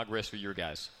step of progress for your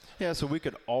guys? Yeah, so we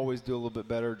could always do a little bit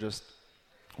better just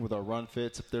with our run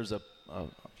fits. If there's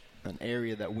an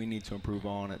area that we need to improve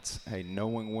on, it's, hey,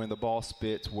 knowing when the ball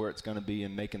spits, where it's going to be,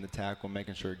 and making the tackle,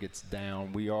 making sure it gets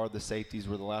down. We are the safeties.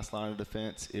 We're the last line of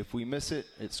defense. If we miss it,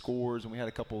 it scores, and we had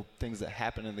a couple things that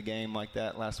happened in the game like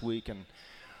that last week, and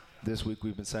this week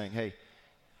we've been saying, hey,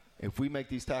 if we make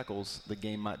these tackles, the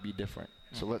game might be different.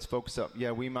 So let's focus up.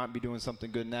 Yeah, we might be doing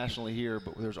something good nationally here,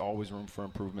 but there's always room for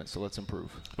improvement, so let's improve.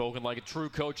 Spoken like a true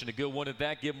coach, and a good one at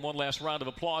that. Give him one last round of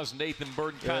applause. Nathan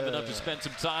Burton, kind enough to spend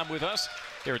some time with us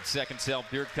here at Second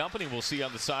Self Beer Company. We'll see you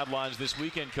on the sidelines this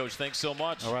weekend, Coach. Thanks so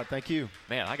much. All right, thank you.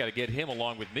 Man, I got to get him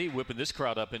along with me, whipping this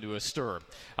crowd up into a stir.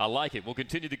 I like it. We'll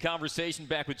continue the conversation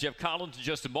back with Jeff Collins in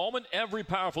just a moment. Every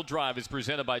powerful drive is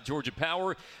presented by Georgia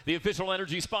Power, the official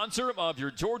energy sponsor of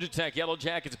your Georgia Tech Yellow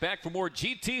Jackets. Back for more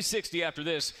GT60 after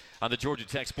this on the Georgia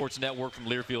Tech Sports Network from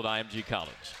Learfield IMG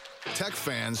College. Tech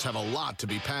fans have a lot to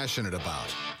be passionate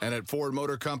about. And at Ford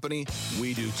Motor Company,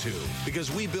 we do too.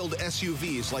 Because we build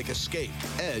SUVs like Escape,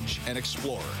 Edge, and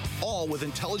Explorer. All with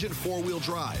intelligent four-wheel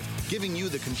drive, giving you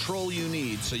the control you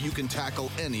need so you can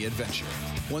tackle any adventure.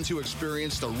 Once you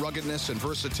experience the ruggedness and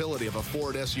versatility of a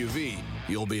Ford SUV,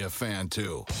 you'll be a fan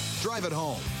too. Drive it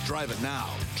home. Drive it now.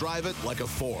 Drive it like a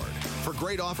Ford. For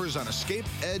great offers on Escape,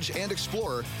 Edge, and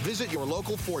Explorer, visit your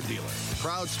local Ford dealer.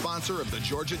 Proud sponsor of the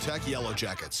Georgia Tech Yellow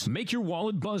Jackets. Make your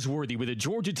wallet buzzworthy with a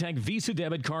Georgia Tech Visa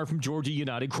debit card from Georgia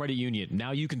United Credit Union.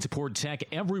 Now you can support Tech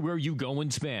everywhere you go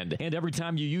and spend. And every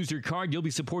time you use your card, you'll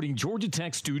be supporting Georgia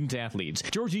Tech student athletes.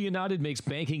 Georgia United makes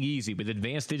banking easy with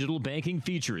advanced digital banking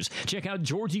features. Check out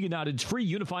Georgia United's free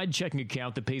unified checking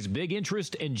account that pays big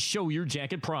interest and show your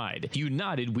jacket pride.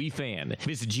 United We Fan.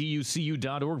 Visit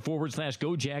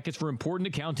gucu.org/Go Jackets for important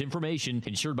account information.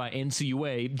 Insured by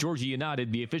NCUA, Georgia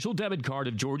United, the official debit card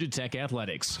of Georgia Tech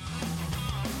Athletics.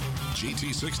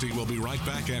 GT60 will be right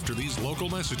back after these local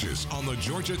messages on the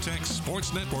Georgia Tech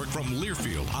Sports Network from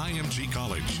Learfield IMG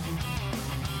College.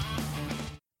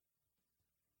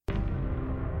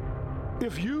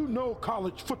 If you know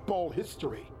college football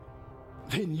history,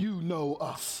 then you know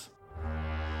us.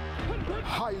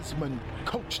 Heisman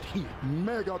coached here.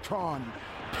 Megatron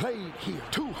played here.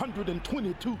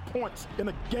 222 points in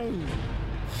a game.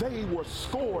 They were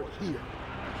scored here.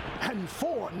 And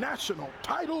 4 national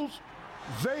titles,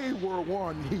 they were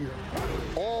won here.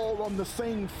 All on the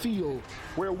same field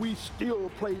where we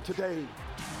still play today.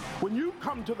 When you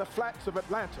come to the Flats of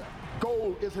Atlanta,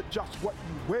 gold isn't just what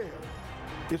you wear,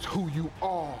 it's who you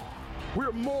are.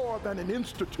 We're more than an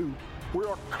institute.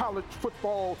 We're a college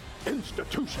football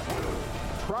institution.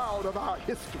 Proud of our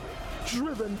history,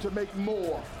 driven to make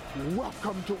more.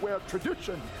 Welcome to where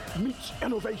tradition meets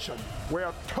innovation,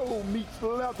 where toe meets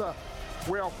leather,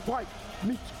 where white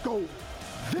meets gold.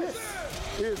 This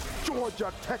is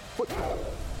Georgia Tech football.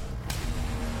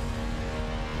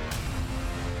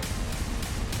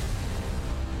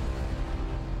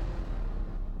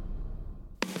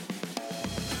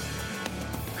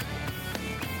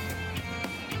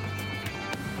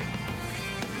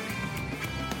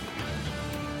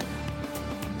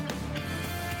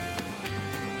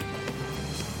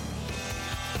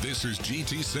 This is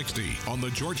GT60 on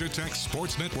the Georgia Tech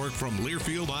Sports Network from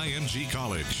Learfield IMG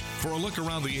College. For a look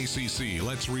around the ACC,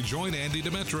 let's rejoin Andy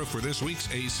Demetra for this week's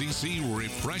ACC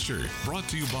Refresher, brought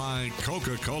to you by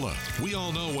Coca-Cola. We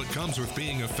all know what comes with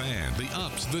being a fan, the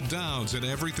ups, the downs, and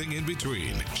everything in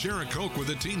between. Share a Coke with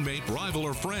a teammate, rival,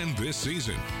 or friend this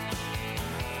season.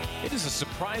 It is a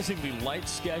surprisingly light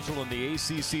schedule in the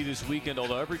ACC this weekend,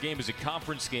 although every game is a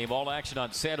conference game. All action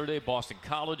on Saturday. Boston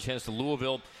College heads to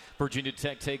Louisville. Virginia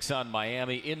Tech takes on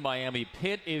Miami. In Miami,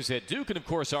 Pitt is at Duke. And, of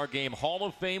course, our game, Hall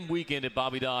of Fame weekend at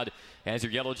Bobby Dodd as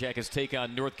your Yellow Jackets take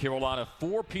on North Carolina.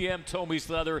 4 p.m. Tommy's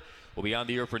Leather will be on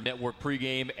the air for network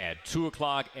pregame at 2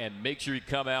 o'clock. And make sure you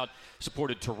come out. Support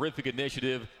a terrific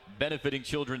initiative benefiting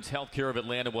Children's Healthcare of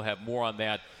Atlanta. We'll have more on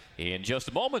that in just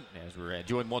a moment as we're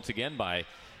joined once again by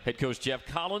Head coach Jeff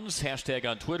Collins, hashtag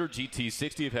on Twitter,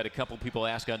 GT60. I've had a couple people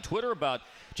ask on Twitter about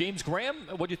James Graham.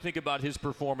 What do you think about his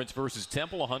performance versus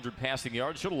Temple? 100 passing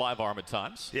yards, showed a live arm at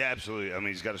times. Yeah, absolutely. I mean,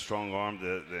 he's got a strong arm.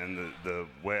 The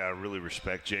way I really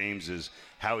respect James is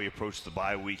how he approached the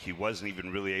bye week. He wasn't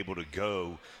even really able to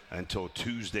go until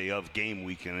Tuesday of game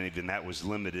week, and even that was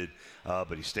limited.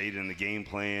 But he stayed in the game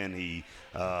plan. He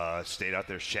stayed out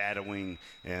there shadowing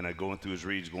and going through his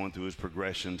reads, going through his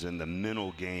progressions. And the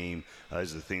mental game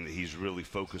is the thing that he's really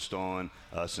focused on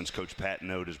since Coach Pat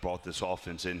Note has brought this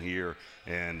offense in here.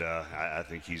 And I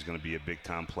think he's going to be a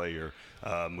big-time player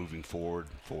moving forward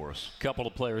for us. A couple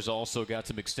of players also got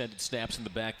some extended snaps in the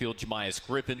backfield. Jemias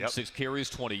Griffin, 6 carries,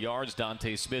 20 yards.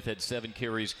 Dante Smith had 7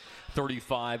 carries,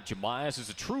 35. Jemias is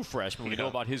a true freshman. We know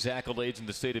about his accolades in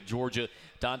the state of Georgia.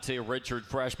 Dante, a redshirt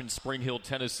freshman, Spring Hill,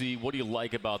 Tennessee. What do you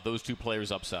like about those two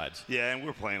players' upsides? Yeah, and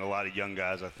we're playing a lot of young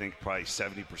guys. I think probably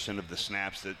 70% of the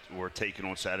snaps that were taken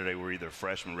on Saturday were either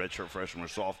freshmen, redshirt freshmen, or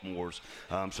sophomores.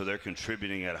 So they're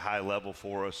contributing at a high level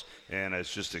for us, and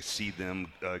it's just to see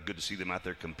them, good to see them out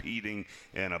there competing.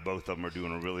 And both of them are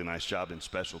doing a really nice job in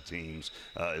special teams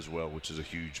as well, which is a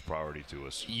huge priority to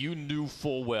us. You knew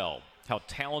full well how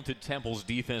talented Temple's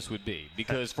defense would be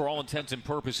because, for all intents and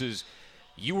purposes,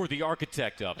 you were the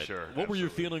architect of it. Sure. What were your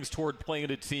feelings toward playing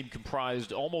a team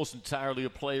comprised almost entirely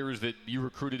of players that you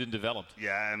recruited and developed?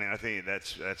 Yeah, I mean, I think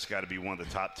that's got to be one of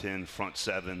the top 10 front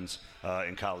sevens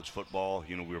in college football.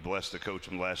 You know, we were blessed to coach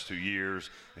them the last 2 years,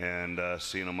 and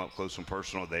seeing them up close and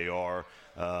personal, they are,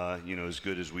 as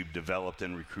good as we've developed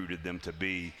and recruited them to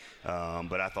be.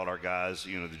 But I thought our guys,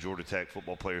 the Georgia Tech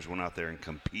football players went out there and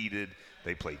competed.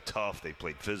 They played tough. They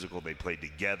played physical. They played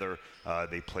together.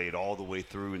 They played all the way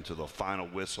through into the final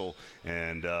whistle,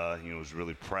 and was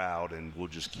really proud. And we'll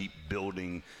just keep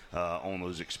building on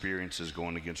those experiences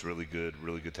going against really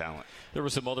good talent. There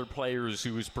were some other players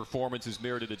whose performances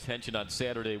merited attention on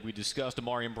Saturday. We discussed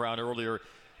Amarian Brown earlier.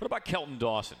 What about Kelton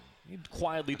Dawson? He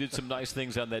quietly did some nice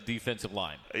things on that defensive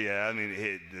line. Yeah, I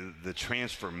mean, the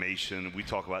transformation, we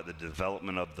talk about the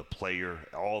development of the player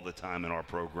all the time in our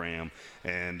program.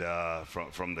 And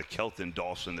from the Kelton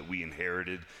Dawson that we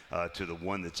inherited to the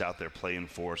one that's out there playing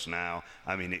for us now,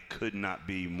 I mean, it could not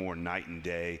be more night and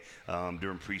day.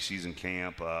 During preseason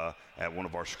camp, at one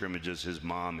of our scrimmages, his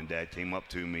mom and dad came up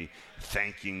to me,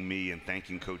 thanking me and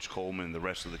thanking Coach Coleman and the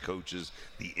rest of the coaches,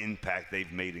 the impact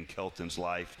they've made in Kelton's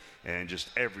life. And just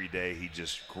every day he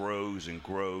just grows and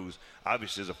grows,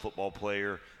 obviously as a football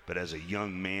player, but as a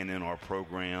young man in our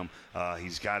program,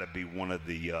 he's got to be one of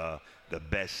the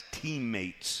best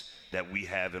teammates that we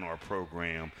have in our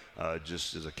program,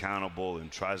 just is accountable and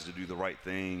tries to do the right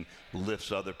thing,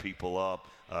 lifts other people up.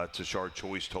 Tashard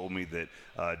Choice told me that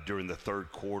during the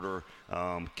third quarter,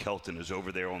 Kelton is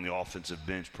over there on the offensive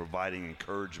bench providing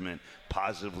encouragement,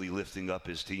 positively lifting up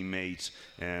his teammates,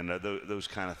 and those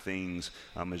kind of things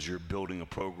as you're building a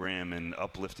program and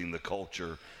uplifting the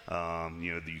culture,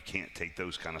 you can't take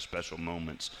those kind of special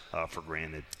moments for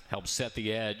granted. Helped set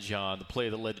the edge on the play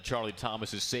that led to Charlie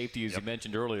Thomas's safety, as you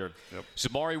mentioned earlier.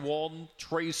 Zamari Walden,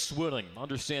 Trey Swilling.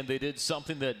 Understand they did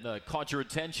something that caught your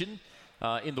attention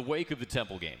in the wake of the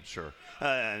Temple game. Sure.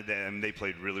 And they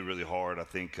played really, really hard. I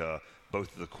think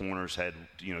both of the corners had,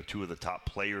 2 of the top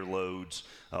player loads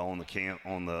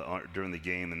during the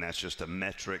game, and that's just a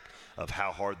metric of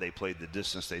how hard they played, the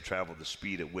distance they traveled, the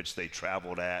speed at which they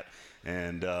traveled at.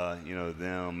 And,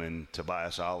 them and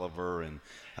Tobias Oliver and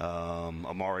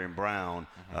Amarian Brown,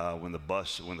 when the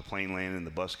plane landed and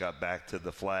the bus got back to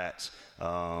the flats,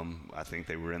 I think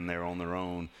they were in there on their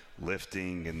own,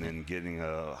 lifting and then getting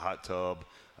a hot tub,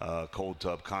 cold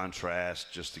tub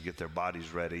contrast just to get their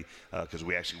bodies ready, because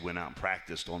we actually went out and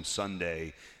practiced on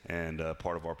Sunday, and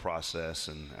part of our process,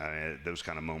 and those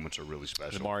kind of moments are really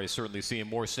special. Amari is certainly seeing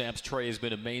more snaps. Trey has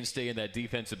been a mainstay in that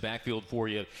defensive backfield for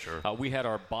you. Sure. We had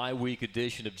our bye week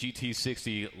edition of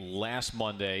GT60 last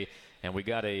Monday, and we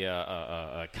got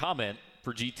a comment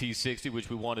for GT60, which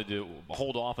we wanted to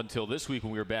hold off until this week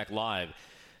when we were back live.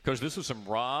 Because this was from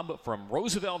Rob from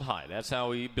Roosevelt High. That's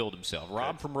how he billed himself.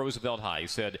 Rob from Roosevelt High. He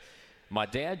said, my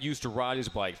dad used to ride his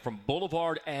bike from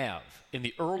Boulevard Ave in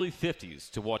the early 50s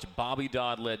to watch Bobby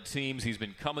Dodd-led teams. He's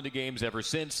been coming to games ever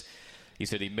since. He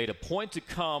said he made a point to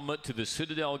come to the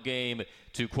Citadel game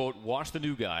to, quote, watch the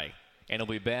new guy. And he'll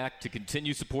be back to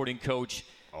continue supporting Coach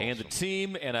and the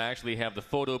team. And I actually have the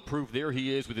photo proof. There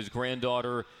he is with his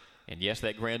granddaughter. And, yes,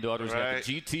 that granddaughter's got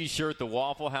the GT shirt, the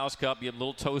Waffle House cup. You have a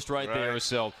little toast right there.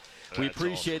 So we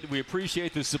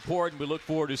appreciate the support, and we look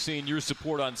forward to seeing your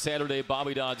support on Saturday,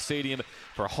 Bobby Dodd Stadium,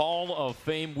 for Hall of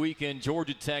Fame weekend,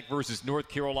 Georgia Tech versus North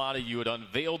Carolina. You had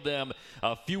unveiled them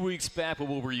a few weeks back, but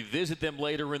we'll revisit them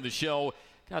later in the show.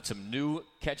 Got some new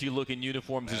catchy-looking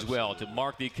uniforms as well to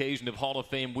mark the occasion of Hall of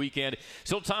Fame weekend.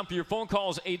 Still time for your phone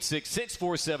calls,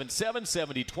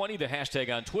 866-477-7020. The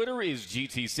hashtag on Twitter is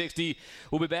GT60.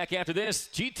 We'll be back after this.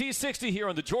 GT60 here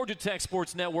on the Georgia Tech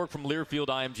Sports Network from Learfield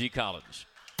IMG College.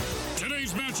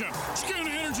 Today's matchup, Skin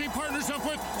Energy partners up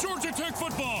with Georgia Tech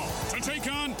football to take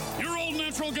on your old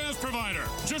natural gas provider.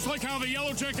 Just like how the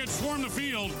Yellow Jackets swarm the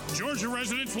field, Georgia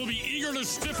residents will be eager to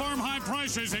stiff-arm high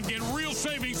prices and get real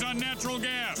savings on natural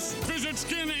gas. Visit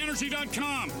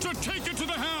skinenergy.com to take it to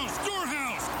the house, your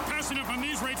house. Passing up on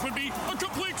these rates would be a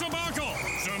complete debacle.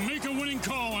 So make a winning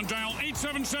call and dial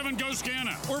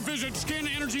 877-GO-SCANA or visit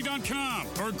skinenergy.com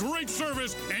for great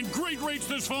service and great rates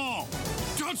this fall.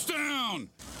 Touchdown!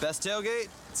 Best tailgate?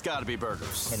 It's gotta be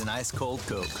burgers. And an ice cold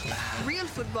Coke. Real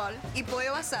football y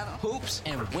pollo asado. Hoops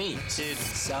and wings. Dude,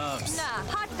 subs. Nah,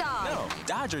 hot dog. No,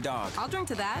 Dodger dog. I'll drink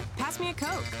to that. Pass me a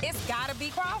Coke. It's gotta be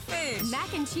crawfish.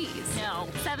 Mac and cheese. No.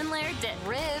 7-layer dip.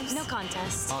 Ribs. No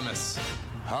contest. Hummus.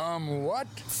 What?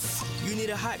 You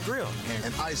need a hot grill. And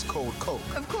an ice cold Coke.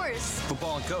 Of course.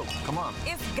 Football and Coke. Come on.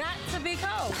 It's got to be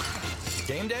Coke.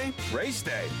 Game day? Race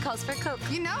day. Calls for Coke.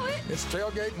 You know it. It's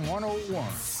Tailgating 101.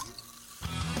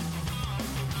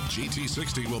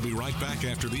 GT60 will be right back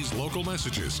after these local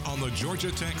messages on the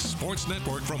Georgia Tech Sports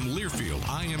Network from Learfield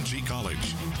IMG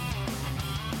College.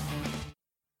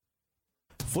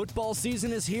 Football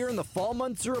season is here and the fall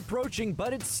months are approaching,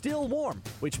 but it's still warm,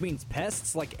 which means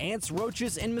pests like ants,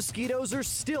 roaches, and mosquitoes are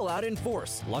still out in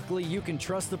force. Luckily, you can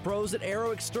trust the pros at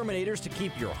Arrow Exterminators to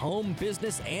keep your home,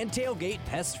 business, and tailgate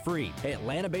pest-free.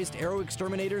 Atlanta-based Arrow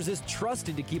Exterminators is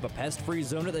trusted to keep a pest-free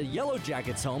zone at the Yellow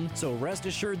Jackets home, so rest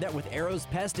assured that with Arrow's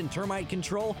pest and termite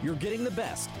control, you're getting the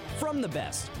best from the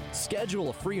best.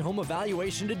 Schedule a free home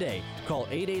evaluation today. Call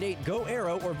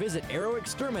 888-GO-ARROW or visit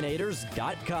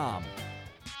arrowexterminators.com.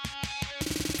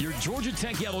 Your Georgia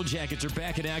Tech Yellow Jackets are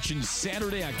back in action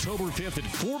Saturday, October 5th at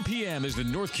 4 p.m. as the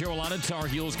North Carolina Tar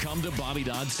Heels come to Bobby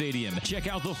Dodd Stadium. Check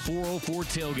out the 404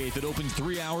 tailgate that opens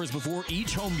 3 hours before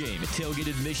each home game. Tailgate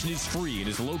admission is free and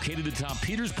is located atop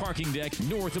Peters Parking Deck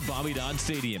north of Bobby Dodd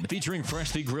Stadium. Featuring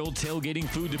freshly grilled tailgating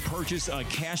food to purchase, a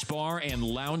cash bar, and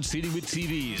lounge seating with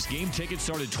TVs. Game tickets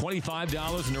start at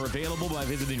 $25 and are available by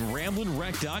visiting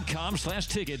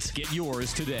ramblinrec.com/tickets. Get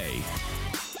yours today.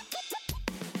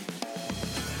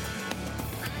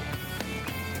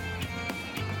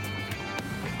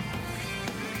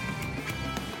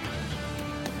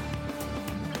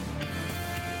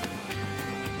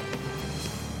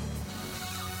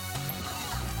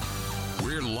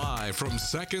 Live from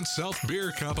Second Self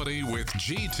Beer Company with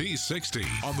GT60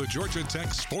 on the Georgia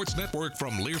Tech Sports Network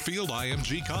from Learfield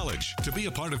IMG College. To be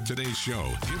a part of today's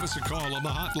show, give us a call on the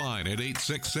hotline at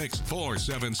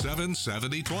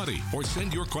 866-477-7020 or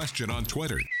send your question on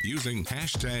Twitter using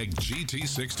hashtag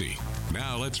GT60.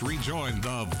 Now let's rejoin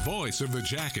the voice of the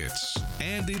Jackets,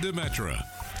 Andy Demetra.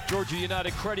 Georgia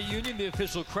United Credit Union, the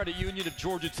official credit union of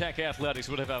Georgia Tech Athletics.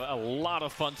 We'll have a lot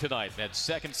of fun tonight at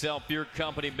Second Self Beer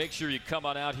Company. Make sure you come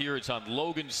on out here. It's on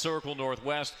Logan Circle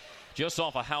Northwest, just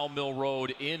off of Howell Mill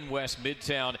Road in West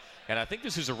Midtown. And I think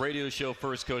this is a radio show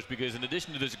first, Coach, because in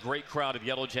addition to this great crowd of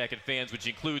Yellow Jacket fans, which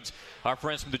includes our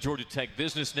friends from the Georgia Tech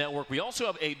Business Network, we also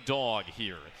have a dog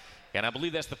here. And I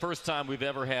believe that's the first time we've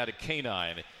ever had a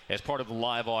canine as part of the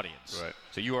live audience. Right.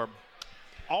 So you are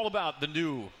all about the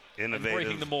new, innovative,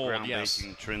 breaking the mold,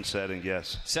 groundbreaking, trend-setting,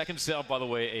 yes. Second Self, by the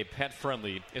way, a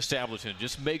pet-friendly establishment.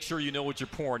 Just make sure you know what you're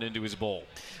pouring into his bowl.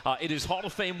 It is Hall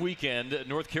of Fame weekend,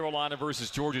 North Carolina versus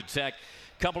Georgia Tech.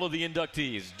 Couple of the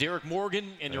inductees, Derek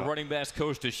Morgan and your running backs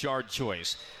coach, Tashard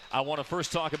Choice. I want to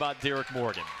first talk about Derek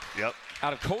Morgan. Yep.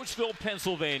 Out of Coatesville,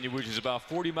 Pennsylvania, which is about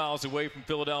 40 miles away from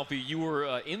Philadelphia, you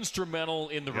were instrumental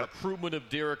in the recruitment of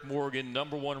Derek Morgan,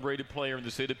 number 1 rated player in the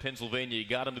state of Pennsylvania. You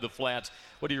got him to the flats.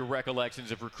 What are your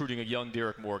recollections of recruiting a young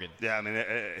Derek Morgan? Yeah, I mean,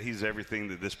 he's everything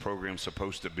that this program's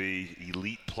supposed to be.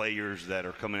 Elite players that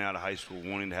are coming out of high school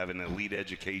wanting to have an elite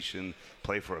education,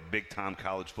 play for a big-time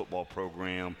college football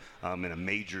program in a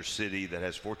major city that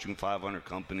has Fortune 500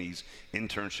 companies,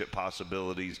 internship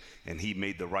possibilities, and he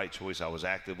made the right choice. I was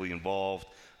actively involved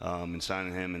in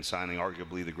signing him and signing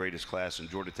arguably the greatest class in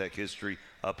Georgia Tech history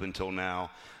up until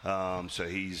now. So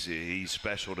he's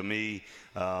special to me.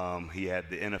 He had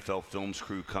the NFL Films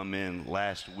crew come in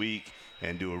last week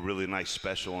and do a really nice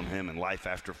special on him and life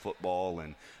after football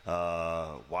and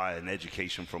why an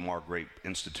education from our great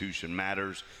institution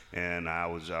matters. And I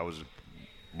was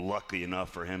lucky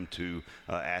enough for him to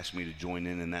ask me to join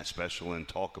in that special and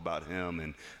talk about him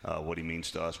and what he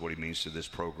means to us, what he means to this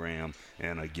program,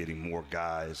 and getting more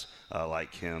guys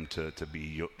like him to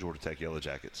be Georgia Tech Yellow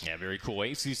Jackets. Yeah, very cool.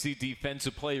 ACC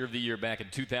Defensive Player of the Year back in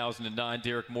 2009.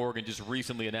 Derek Morgan just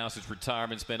recently announced his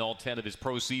retirement, spent all 10 of his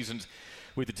pro seasons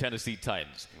with the Tennessee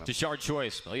Titans. Tashard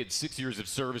Choice, well, he had 6 years of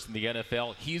service in the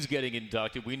NFL. He's getting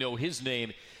inducted. We know his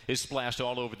name is splashed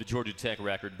all over the Georgia Tech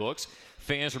record books.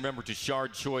 Fans remember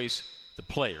Tashard Choice, the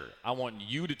player. I want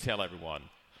you to tell everyone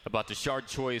about Tashard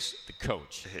Choice, the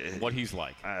coach, what he's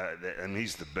like. And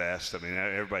he's the best. I mean,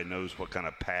 everybody knows what kind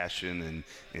of passion and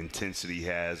intensity he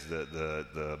has,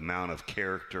 the amount of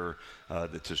character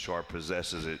that Tashard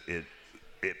possesses.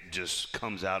 It just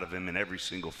comes out of him in every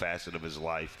single facet of his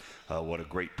life. What a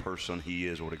great person he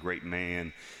is, what a great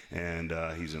man. And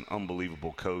he's an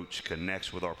unbelievable coach,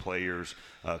 connects with our players,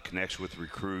 connects with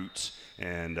recruits.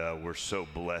 And we're so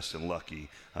blessed and lucky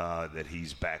that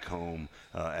he's back home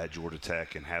at Georgia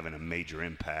Tech and having a major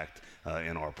impact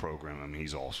in our program. I mean,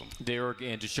 he's awesome. Derek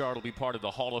and Tashard will be part of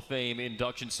the Hall of Fame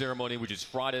induction ceremony, which is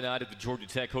Friday night at the Georgia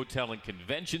Tech Hotel and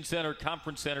Convention Center,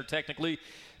 Conference Center technically.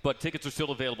 But tickets are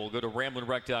still available. Go to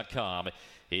RamblinWreck.com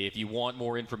if you want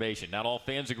more information. Not all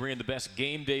fans agree on the best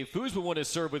game day foods, but when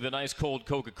it's served with an ice cold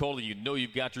Coca-Cola, you know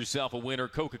you've got yourself a winner.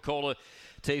 Coca-Cola,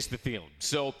 taste the feeling.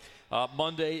 So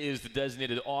Monday is the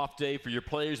designated off day for your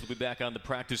players. They'll be back on the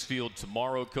practice field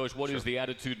tomorrow. Coach, what is the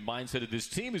attitude and mindset of this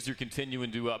team as you're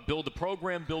continuing to build the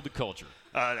program, build the culture?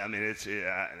 I mean,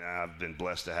 I've been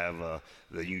blessed to have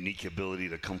the unique ability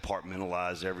to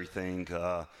compartmentalize everything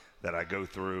that I go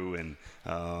through, and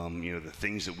the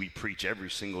things that we preach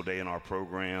every single day in our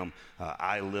program.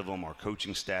 I live them. Our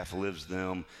coaching staff lives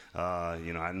them.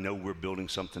 I know we're building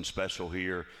something special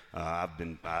here. I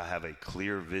have a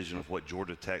clear vision of what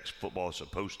Georgia Tech's football is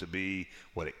supposed to be,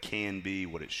 what it can be,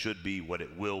 what it should be, what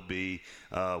it will be.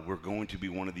 We're going to be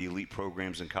one of the elite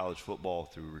programs in college football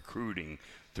through recruiting,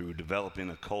 through developing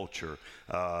a culture,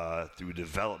 through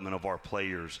development of our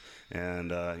players.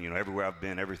 And, everywhere I've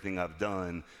been, everything I've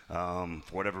done, for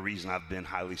whatever reason, I've been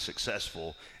highly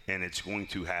successful, and it's going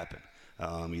to happen.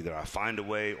 Either I find a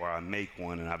way or I make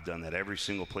one, and I've done that every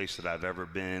single place that I've ever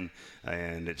been,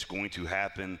 and it's going to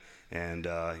happen. And,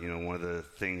 one of the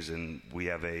things, and we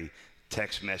have a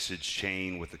text message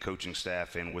chain with the coaching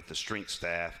staff and with the strength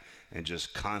staff, and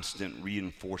just constant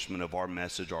reinforcement of our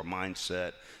message, our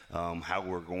mindset, how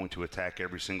we're going to attack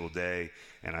every single day.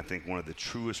 And I think one of the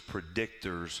truest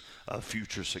predictors of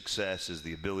future success is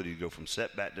the ability to go from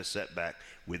setback to setback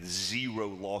with zero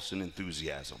loss in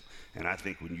enthusiasm. And I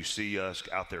think when you see us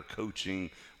out there coaching,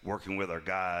 working with our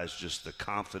guys, just the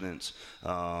confidence,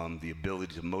 the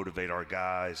ability to motivate our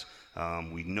guys.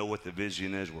 We know what the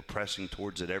vision is. We're pressing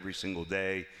towards it every single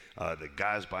day. The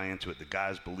guys buy into it. The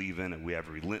guys believe in it. We have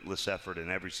a relentless effort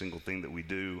in every single thing that we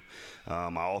do.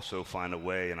 I also find a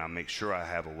way, and I make sure I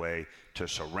have a way, to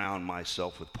surround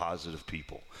myself with positive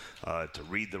people, to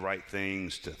read the right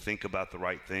things, to think about the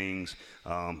right things,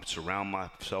 surround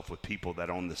myself with people that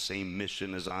are on the same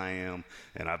mission as I am.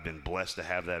 And I've been blessed to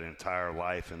have that entire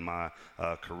life in my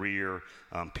career,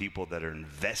 people that are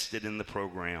invested in the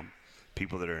program,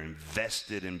 people that are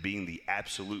invested in being the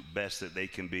absolute best that they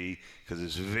can be, because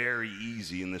it's very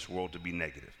easy in this world to be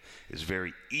negative. It's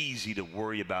very easy to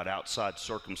worry about outside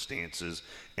circumstances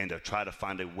and to try to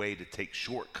find a way to take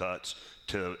shortcuts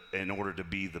in order to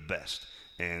be the best.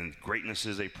 And greatness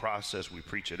is a process. We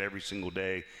preach it every single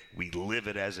day. We live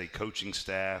it as a coaching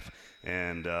staff.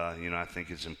 And, I think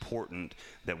it's important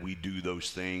that we do those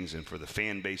things, and for the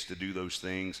fan base to do those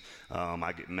things.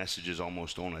 I get messages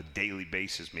almost on a daily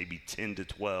basis, maybe 10 to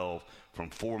 12, from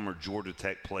former Georgia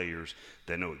Tech players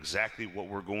that know exactly what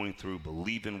we're going through,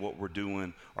 believe in what we're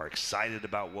doing, are excited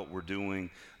about what we're doing,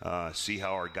 see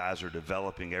how our guys are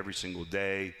developing every single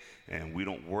day. And we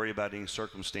don't worry about any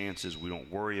circumstances. We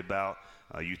don't worry about,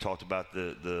 you talked about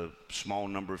the small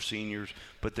number of seniors,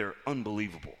 but they're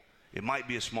unbelievable. It might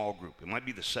be a small group. It might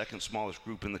be the second smallest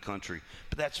group in the country,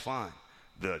 but that's fine.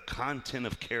 The content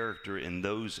of character in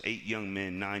those 8 young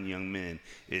men, 9 young men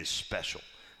is special,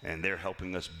 and they're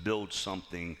helping us build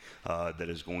something that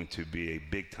is going to be a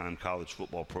big-time college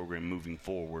football program moving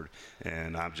forward.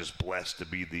 And I'm just blessed to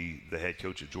be the head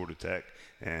coach at Georgia Tech,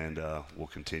 and we'll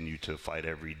continue to fight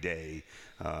every day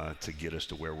to get us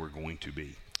to where we're going to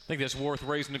be. I think that's worth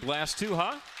raising the glass to,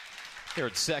 huh? Here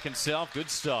at Second Self. Good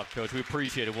stuff, Coach. We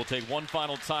appreciate it. We'll take one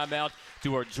final timeout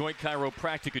to our joint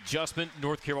chiropractic adjustment.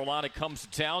 North Carolina comes to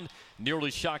town. Nearly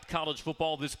shocked college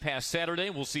football this past Saturday.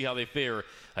 We'll see how they fare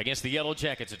against the Yellow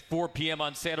Jackets at 4 p.m.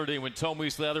 on Saturday when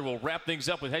Tomies Leather will wrap things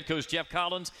up with head coach Jeff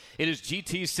Collins. It is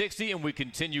GT60, and we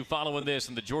continue following this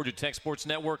on the Georgia Tech Sports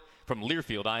Network from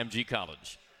Learfield IMG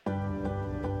College.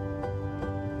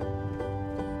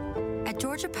 At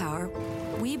Georgia Power,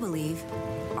 we believe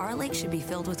our lake should be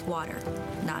filled with water,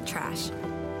 not trash.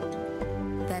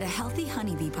 That a healthy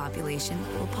honeybee population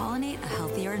will pollinate a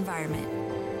healthier environment.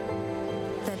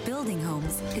 That building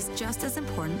homes is just as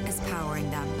important as powering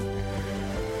them.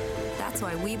 That's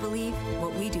why we believe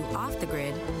what we do off the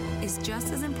grid is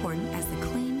just as important as the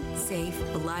clean, safe,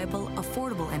 reliable,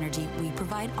 affordable energy we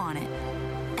provide on it.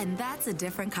 And that's a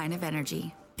different kind of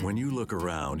energy. When you look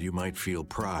around, you might feel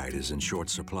pride is in short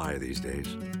supply these days.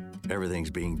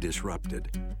 Everything's being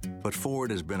disrupted. But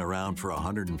Ford has been around for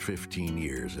 115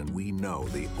 years, and we know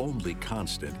the only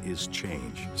constant is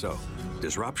change. So,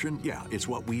 disruption, yeah, it's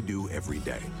what we do every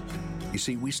day. You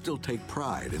see, we still take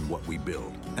pride in what we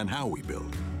build and how we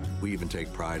build. We even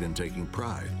take pride in taking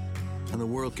pride. And the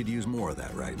world could use more of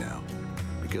that right now.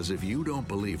 Because if you don't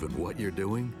believe in what you're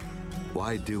doing,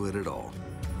 why do it at all?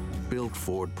 Build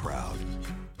Ford proud.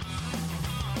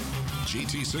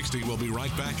 GT60 will be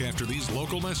right back after these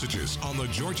local messages on the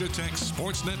Georgia Tech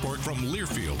Sports Network from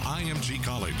Learfield IMG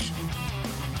College.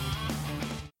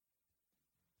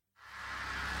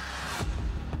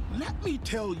 Let me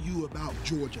tell you about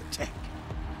Georgia Tech.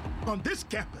 On this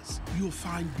campus, you'll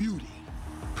find beauty,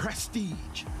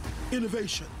 prestige,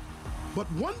 innovation. But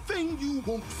one thing you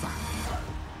won't find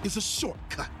is a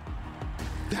shortcut.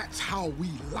 That's how we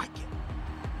like it.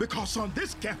 Because on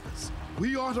this campus,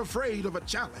 we aren't afraid of a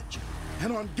challenge.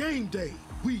 And on game day,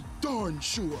 we darn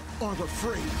sure aren't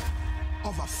afraid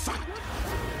of a fight.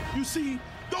 You see,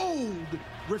 gold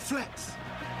reflects.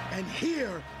 And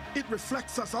here, it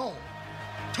reflects us all.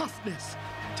 Toughness,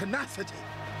 tenacity,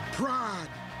 pride,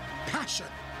 passion.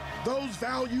 Those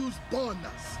values bond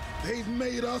us. They've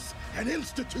made us an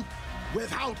institute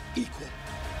without equal.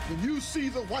 When you see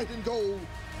the white and gold,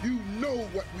 you know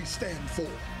what we stand for.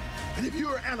 And if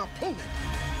you're an opponent,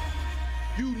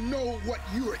 you know what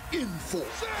you're in for.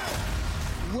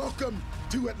 Welcome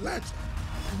to Atlanta.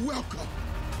 Welcome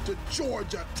to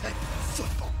Georgia Tech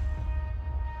football.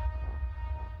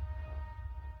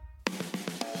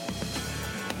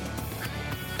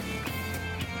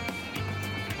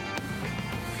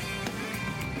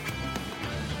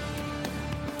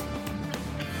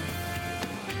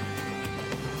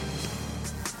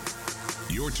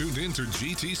 You're tuned in to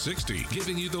GT60,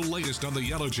 giving you the latest on the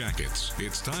Yellow Jackets.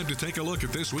 It's time to take a look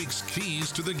at this week's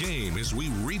keys to the game as we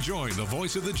rejoin the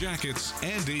voice of the Jackets,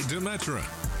 Andy Demetra.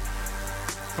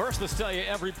 First, let's tell you,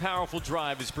 every powerful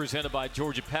drive is presented by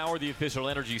Georgia Power, the official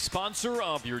energy sponsor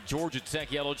of your Georgia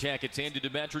Tech Yellow Jackets. Andy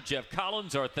Demetra, Jeff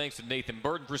Collins. Our thanks to Nathan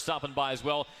Burton for stopping by as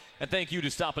well. And thank you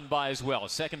to stopping by as well.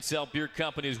 Second Self Beer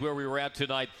Company is where we were at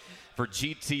tonight for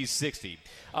GT60.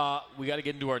 We got to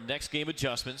get into our next game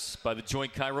adjustments by the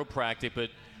joint chiropractic,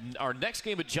 but our next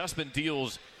game adjustment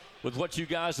deals with what you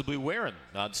guys will be wearing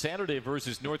on Saturday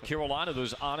versus North Carolina,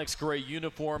 those onyx gray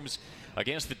uniforms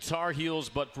against the Tar Heels,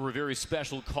 but for a very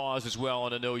special cause as well,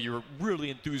 and I know you're really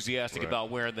enthusiastic about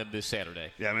wearing them this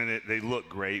Saturday. Yeah, I mean, they look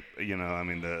great. You know, I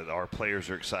mean, our players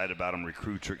are excited about them,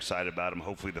 recruits are excited about them,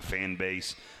 hopefully the fan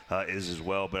base is as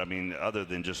well. But, I mean, other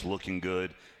than just looking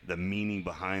good, the meaning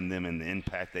behind them and the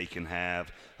impact they can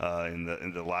have in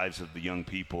the lives of the young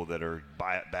people that are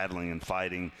battling and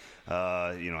fighting,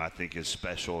 I think is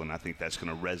special, and I think that's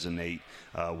going to resonate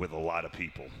with a lot of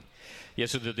people. Yeah,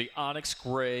 so the Onyx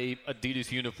Gray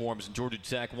Adidas uniforms, and Georgia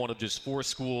Tech, one of just 4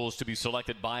 schools to be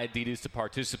selected by Adidas to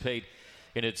participate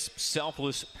in its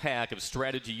Selfless Pack of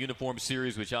Strategy Uniform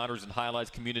Series, which honors and highlights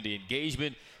community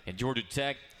engagement. And Georgia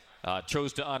Tech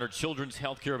chose to honor Children's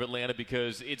Healthcare of Atlanta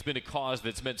because it's been a cause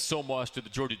that's meant so much to the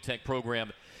Georgia Tech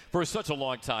program for such a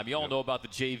long time. You all know about the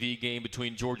JV game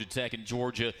between Georgia Tech and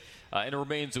Georgia, and it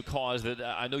remains a cause that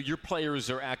I know your players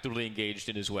are actively engaged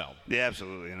in as well. Yeah,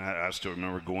 absolutely. And I still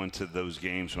remember going to those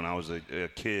games when I was a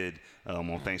kid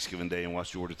on Thanksgiving Day and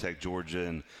watched Georgia Tech, Georgia,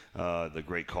 and the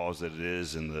great cause that it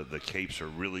is. And the capes are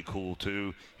really cool,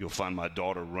 too. You'll find my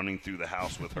daughter running through the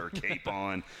house with her cape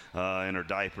on and her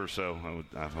diaper. So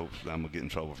I hope I'm going to get in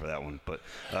trouble for that one. But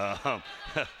I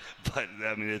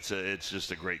mean, it's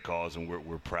just a great cause, and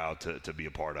we're proud to be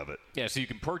a part of it. Yeah, so you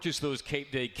can purchase those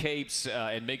Cape Day capes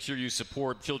and make sure you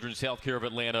support Children's Healthcare of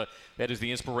Atlanta. That is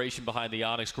the inspiration behind the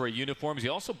onyx gray uniforms. He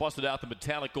also busted out the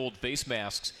metallic gold face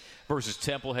masks versus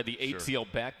Temple, had the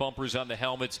ATL back bumpers on the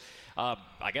helmets. I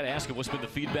got to ask you, what's been the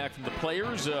feedback from the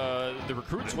players, the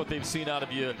recruits, what they've seen out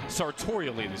of you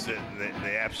sartorially this year?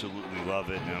 They absolutely love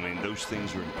it. I mean, those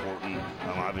things are important.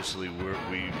 Obviously, we are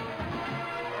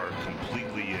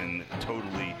completely and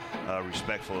totally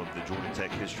respectful of the Georgia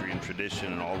Tech history and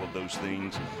tradition and all of those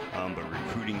things, but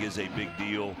recruiting is a big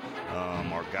deal.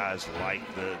 Our guys like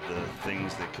the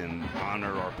things that can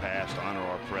honor our past, honor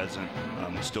our present,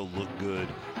 and still look good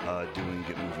doing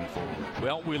it moving forward.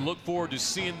 Well, we look forward to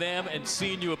seeing them and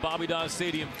seeing you at Bobby Dodd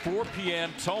Stadium, 4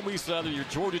 p.m. Tommy Souther, your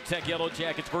Georgia Tech Yellow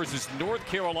Jackets versus North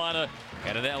Carolina.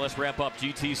 And in that, let's wrap up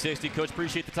GT60. Coach,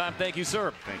 appreciate the time. Thank you,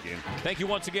 sir. Thank you. Thank you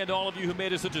once again to all of you who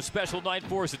made it such a special night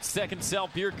for us at Second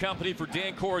South Beer Company. For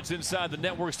Dan Cords inside the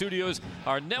network studios,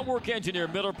 our network engineer,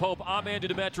 Miller Pope, I'm Andy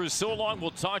Demetrius. So long.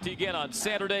 We'll talk to you again on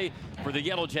Saturday for the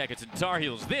Yellow Jackets and Tar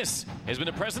Heels. This has been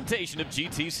a presentation of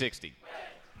GT60.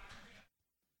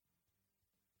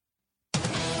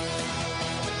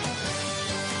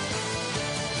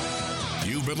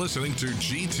 You've been listening to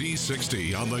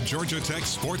GT60 on the Georgia Tech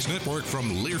Sports Network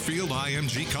from Learfield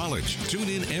IMG College. Tune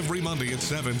in every Monday at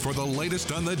 7 for the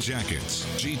latest on the Jackets.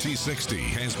 GT60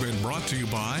 has been brought to you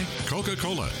by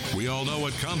Coca-Cola. We all know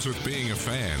what comes with being a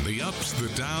fan, the ups, the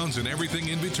downs, and everything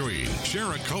in between.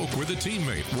 Share a Coke with a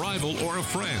teammate, rival, or a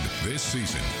friend this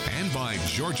season. And by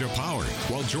Georgia Power.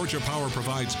 While Georgia Power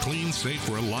provides clean, safe,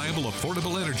 reliable,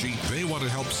 affordable energy, they want to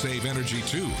help save energy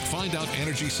too. Find out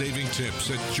energy-saving tips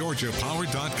at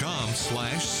georgiapower.com/save.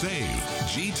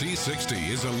 GT60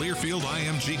 is a Learfield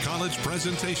IMG College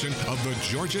presentation of the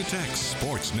Georgia Tech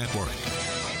Sports Network.